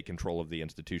mobilize, take control of the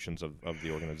institutions of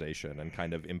the organization and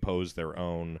kind of impose their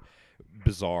own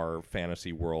bizarre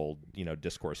fantasy world,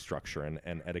 discourse structure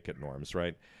and etiquette norms,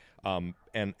 right?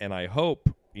 And I hope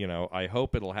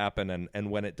it'll happen,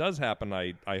 and when it does happen,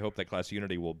 I hope that class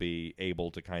unity will be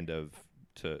able to kind of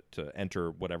to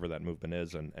enter whatever that movement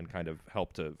is and kind of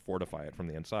help to fortify it from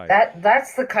the inside.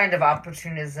 That's the kind of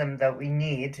opportunism that we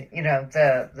need.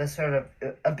 The sort of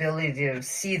ability to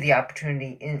see the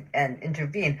opportunity and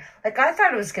intervene. Like I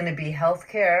thought it was going to be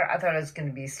healthcare. I thought it was going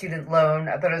to be student loan.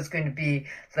 I thought it was going to be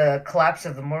the collapse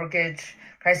of the mortgage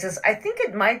crisis. I think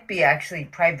it might be actually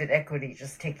private equity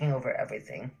just taking over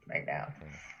everything right now.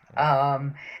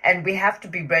 And we have to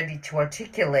be ready to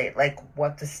articulate like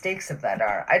what the stakes of that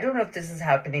are. I don't know if this is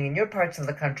happening in your parts of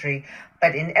the country,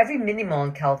 but in every mini mall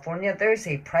in California, there's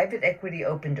a private equity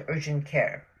opened urgent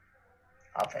care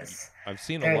office. I've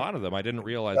seen a lot of them. I didn't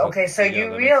realize. Okay, so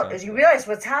you realize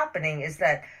what's happening is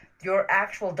that your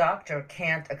actual doctor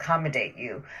can't accommodate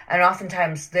you, and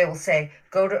oftentimes they will say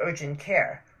go to urgent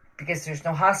care because there's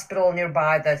no hospital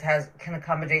nearby that can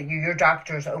accommodate you. Your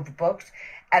doctor is overbooked.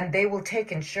 And they will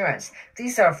take insurance.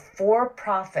 These are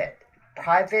for-profit,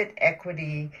 private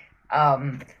equity,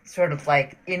 sort of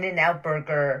like In-N-Out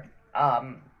Burger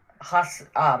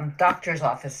doctors'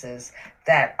 offices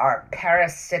that are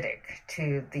parasitic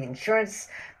to the insurance,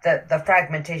 the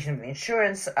fragmentation of the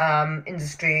insurance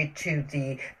industry, to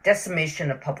the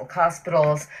decimation of public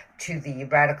hospitals, to the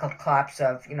radical collapse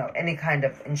of any kind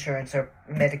of insurance or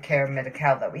Medicare,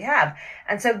 Medi-Cal that we have.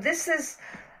 And so this is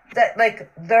that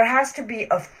there has to be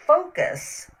a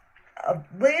focus, a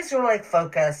laser-like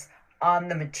focus on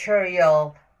the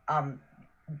material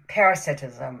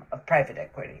parasitism of private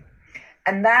equity.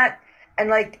 And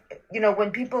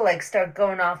when people start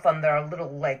going off on their little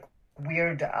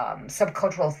weird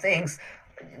subcultural things,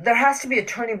 there has to be a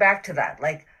turning back to that.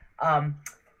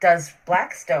 Does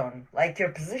Blackstone like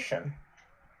your position?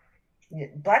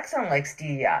 Blackstone likes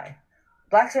DEI.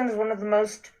 Blackstone is one of the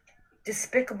most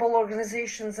despicable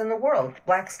organizations in the world.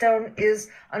 Blackstone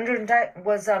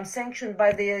was sanctioned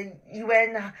by the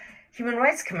UN Human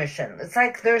Rights Commission. It's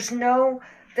like there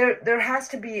has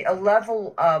to be a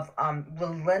level of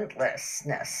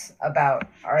relentlessness about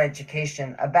our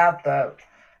education, about the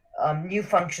new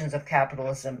functions of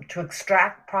capitalism to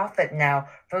extract profit now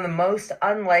from the most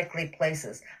unlikely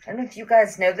places. I don't know if you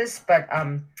guys know this, but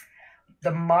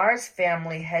the Mars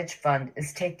Family Hedge Fund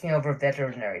is taking over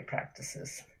veterinary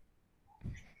practices.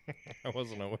 I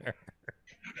wasn't aware.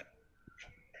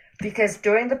 Because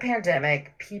during the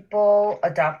pandemic, people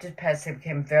adopted pets. They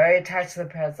became very attached to the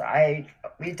pets.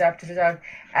 We adopted a dog,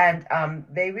 and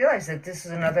they realized that this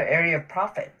is another area of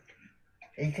profit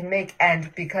that you can make.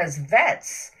 And because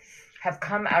vets have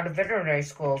come out of veterinary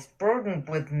schools burdened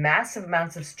with massive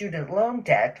amounts of student loan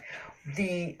debt,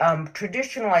 the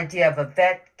traditional idea of a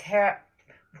vet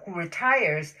who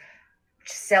retires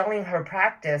selling her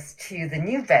practice to the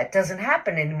new vet doesn't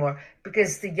happen anymore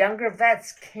because the younger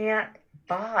vets can't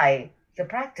buy the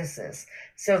practices.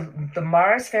 So the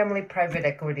Mars Family Private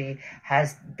Equity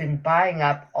has been buying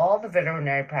up all the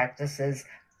veterinary practices.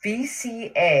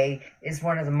 VCA is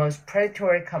one of the most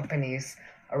predatory companies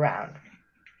around.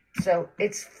 So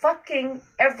it's fucking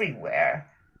everywhere.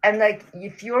 And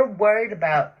if you're worried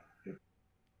about,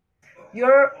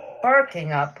 you're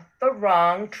barking up the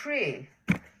wrong tree.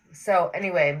 So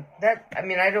anyway,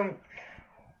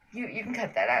 you can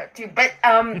cut that out too. But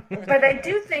I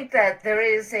do think that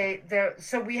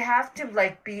so we have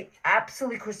to be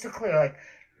absolutely crystal clear.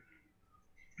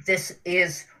 This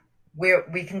is where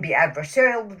we can be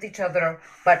adversarial with each other,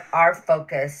 but our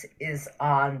focus is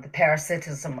on the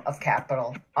parasitism of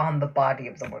capital on the body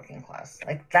of the working class.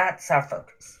 That's our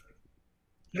focus.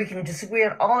 We can disagree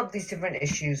on all of these different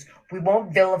issues. We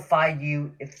won't vilify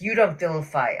you if you don't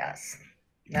vilify us.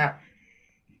 No.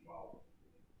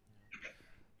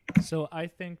 So I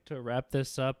think to wrap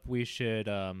this up, we should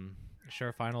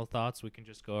share final thoughts. We can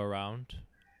just go around.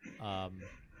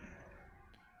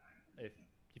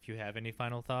 If you have any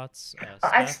final thoughts,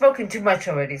 I've spoken too much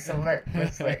already, so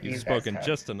let's let you. You've spoken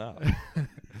just enough.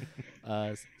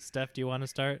 Steph, do you want to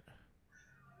start?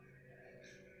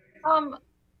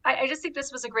 I just think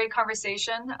this was a great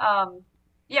conversation.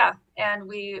 Yeah, and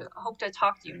we hope to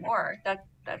talk to you more.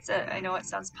 That's it. I know it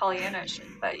sounds Pollyannish,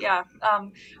 but yeah.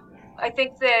 I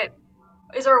think that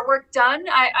is our work done?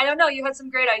 I don't know. You had some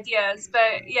great ideas,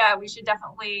 but yeah, we should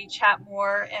definitely chat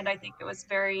more. And I think it was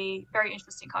very, very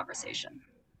interesting conversation.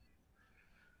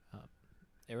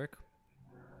 Eric?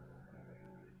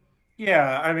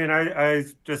 Yeah, I mean,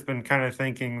 I've just been kind of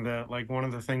thinking that one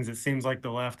of the things it seems like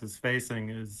the left is facing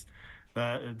is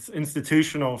that its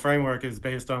institutional framework is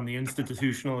based on the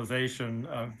institutionalization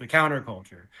of the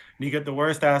counterculture. And you get the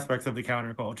worst aspects of the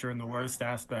counterculture and the worst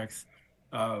aspects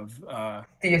of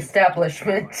the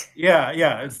establishment. Yeah,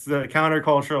 it's the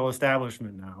countercultural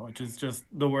establishment now, which is just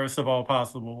the worst of all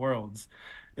possible worlds.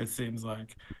 it seems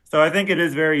like. So I think it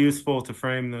is very useful to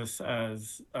frame this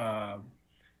as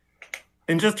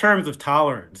in just terms of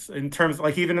tolerance, in terms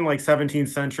like even in like 17th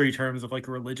century terms of like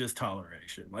religious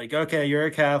toleration. Like, okay, you're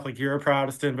a Catholic, you're a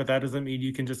Protestant, but that doesn't mean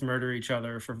you can just murder each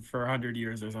other for 100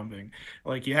 years or something.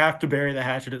 Like you have to bury the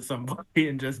hatchet at some point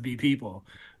and just be people.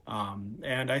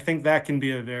 And I think that can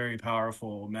be a very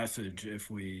powerful message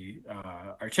if we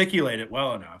articulate it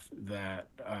well enough that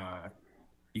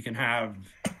you can have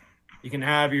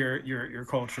your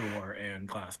culture war and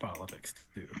class politics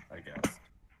too, I guess.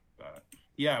 But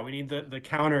yeah, we need the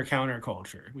counter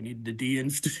culture. We need to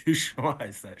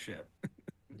deinstitutionalize that shit.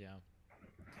 Yeah.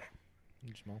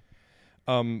 Jamal?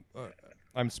 I'm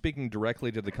speaking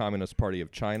directly to the Communist Party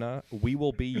of China. We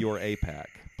will be your APAC.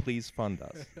 Please fund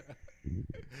us.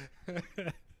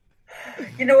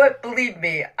 You know what? Believe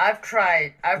me, I've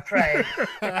tried. I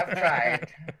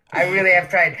really have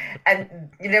tried.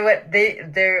 And you know what?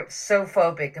 They're so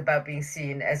phobic about being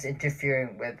seen as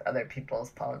interfering with other people's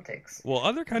politics. Well,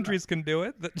 other countries can do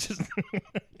it. That just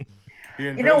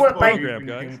You know what? Program,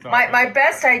 guys. My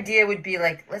best idea would be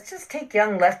like, let's just take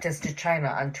young leftists to China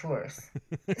on tours.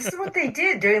 This is what they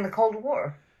did during the Cold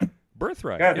War.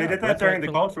 Birthright. Yeah, they did that during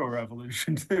the Cultural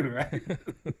Revolution too, right?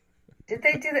 Did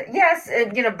they do that? Yes,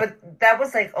 but that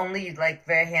was like only like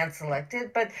very hand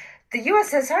selected. But the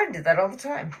USSR did that all the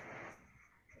time.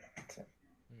 So,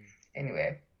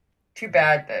 anyway, too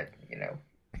bad that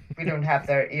we don't have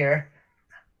their ear.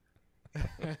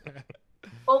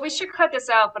 Well, we should cut this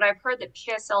out, but I've heard that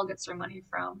PSL gets their money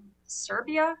from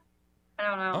Serbia. I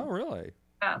don't know. Oh, really?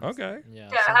 Yeah. Okay. Yeah,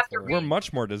 I have to read. We're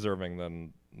much more deserving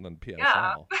than PSL.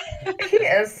 Yeah.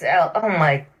 PSL. Oh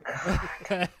my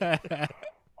god.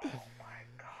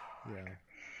 Yeah.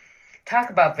 Talk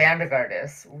about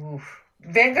Vanguardists. Oof.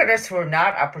 Vanguardists were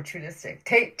not opportunistic.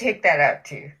 Take that out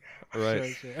too.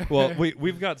 Right. Sure. Well,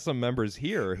 we've got some members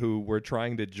here who were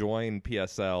trying to join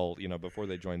PSL, before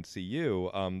they joined CU.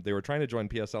 They were trying to join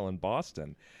PSL in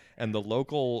Boston, and the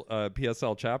local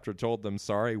PSL chapter told them,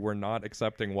 sorry, we're not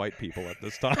accepting white people at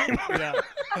this time. Yeah.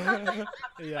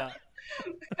 Yeah.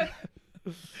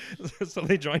 So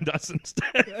they joined us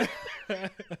instead.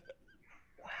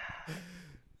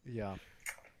 Yeah.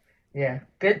 Yeah.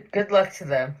 Good luck to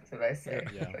them, that's what I say.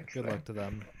 Yeah. Good luck to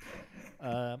them.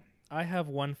 I have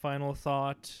one final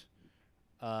thought.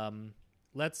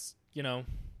 Let's,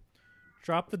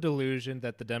 drop the delusion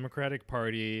that the Democratic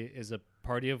Party is a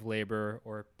party of labor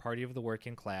or party of the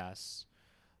working class.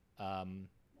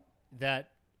 That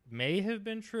may have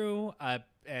been true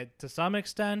to some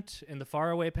extent in the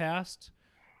faraway past,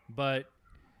 but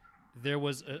there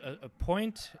was a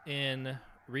point in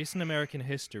recent American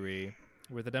history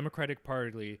where the Democratic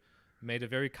Party made a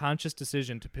very conscious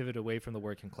decision to pivot away from the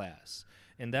working class.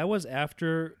 And that was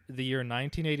after the year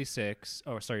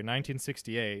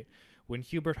 1968, when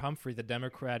Hubert Humphrey, the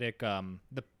Democratic,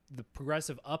 the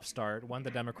progressive upstart, won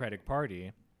the Democratic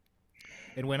Party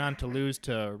and went on to lose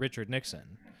to Richard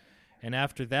Nixon. And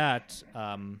after that,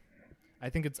 I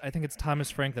think it's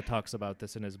Thomas Frank that talks about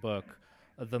this in his book.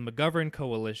 The McGovern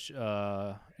coalition,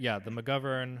 the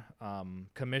McGovern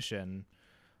commission,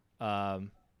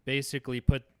 basically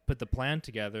put the plan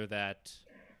together that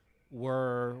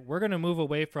we're going to move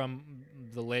away from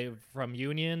from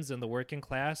unions and the working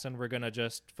class, and we're going to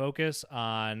just focus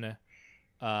on,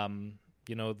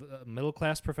 the middle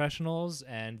class professionals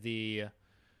and the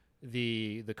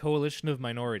coalition of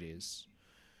minorities.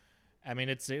 I mean,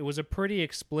 it was a pretty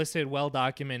explicit, well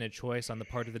documented choice on the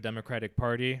part of the Democratic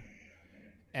Party.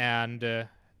 And, Here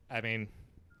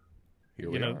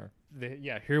we are.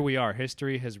 Here we are.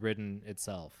 History has written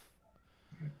itself.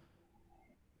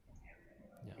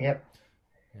 Yeah. Yep.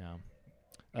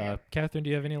 Yeah. Catherine, do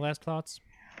you have any last thoughts?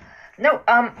 No,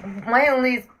 my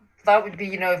only thought would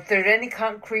be, if there are any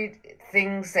concrete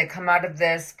things that come out of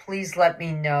this, please let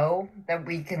me know that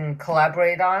we can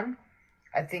collaborate on.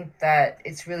 I think that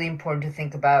it's really important to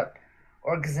think about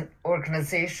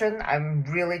organization. I'm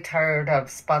really tired of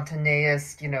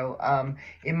spontaneous,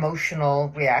 emotional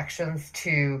reactions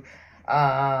to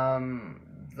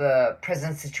the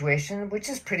present situation, which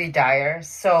is pretty dire.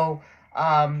 So,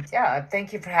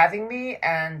 thank you for having me,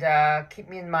 and keep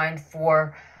me in mind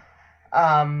for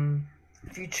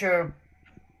future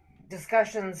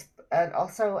discussions and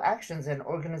also actions and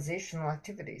organizational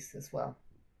activities as well.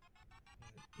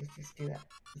 Let's just do that.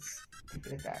 Let's keep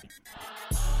it at that.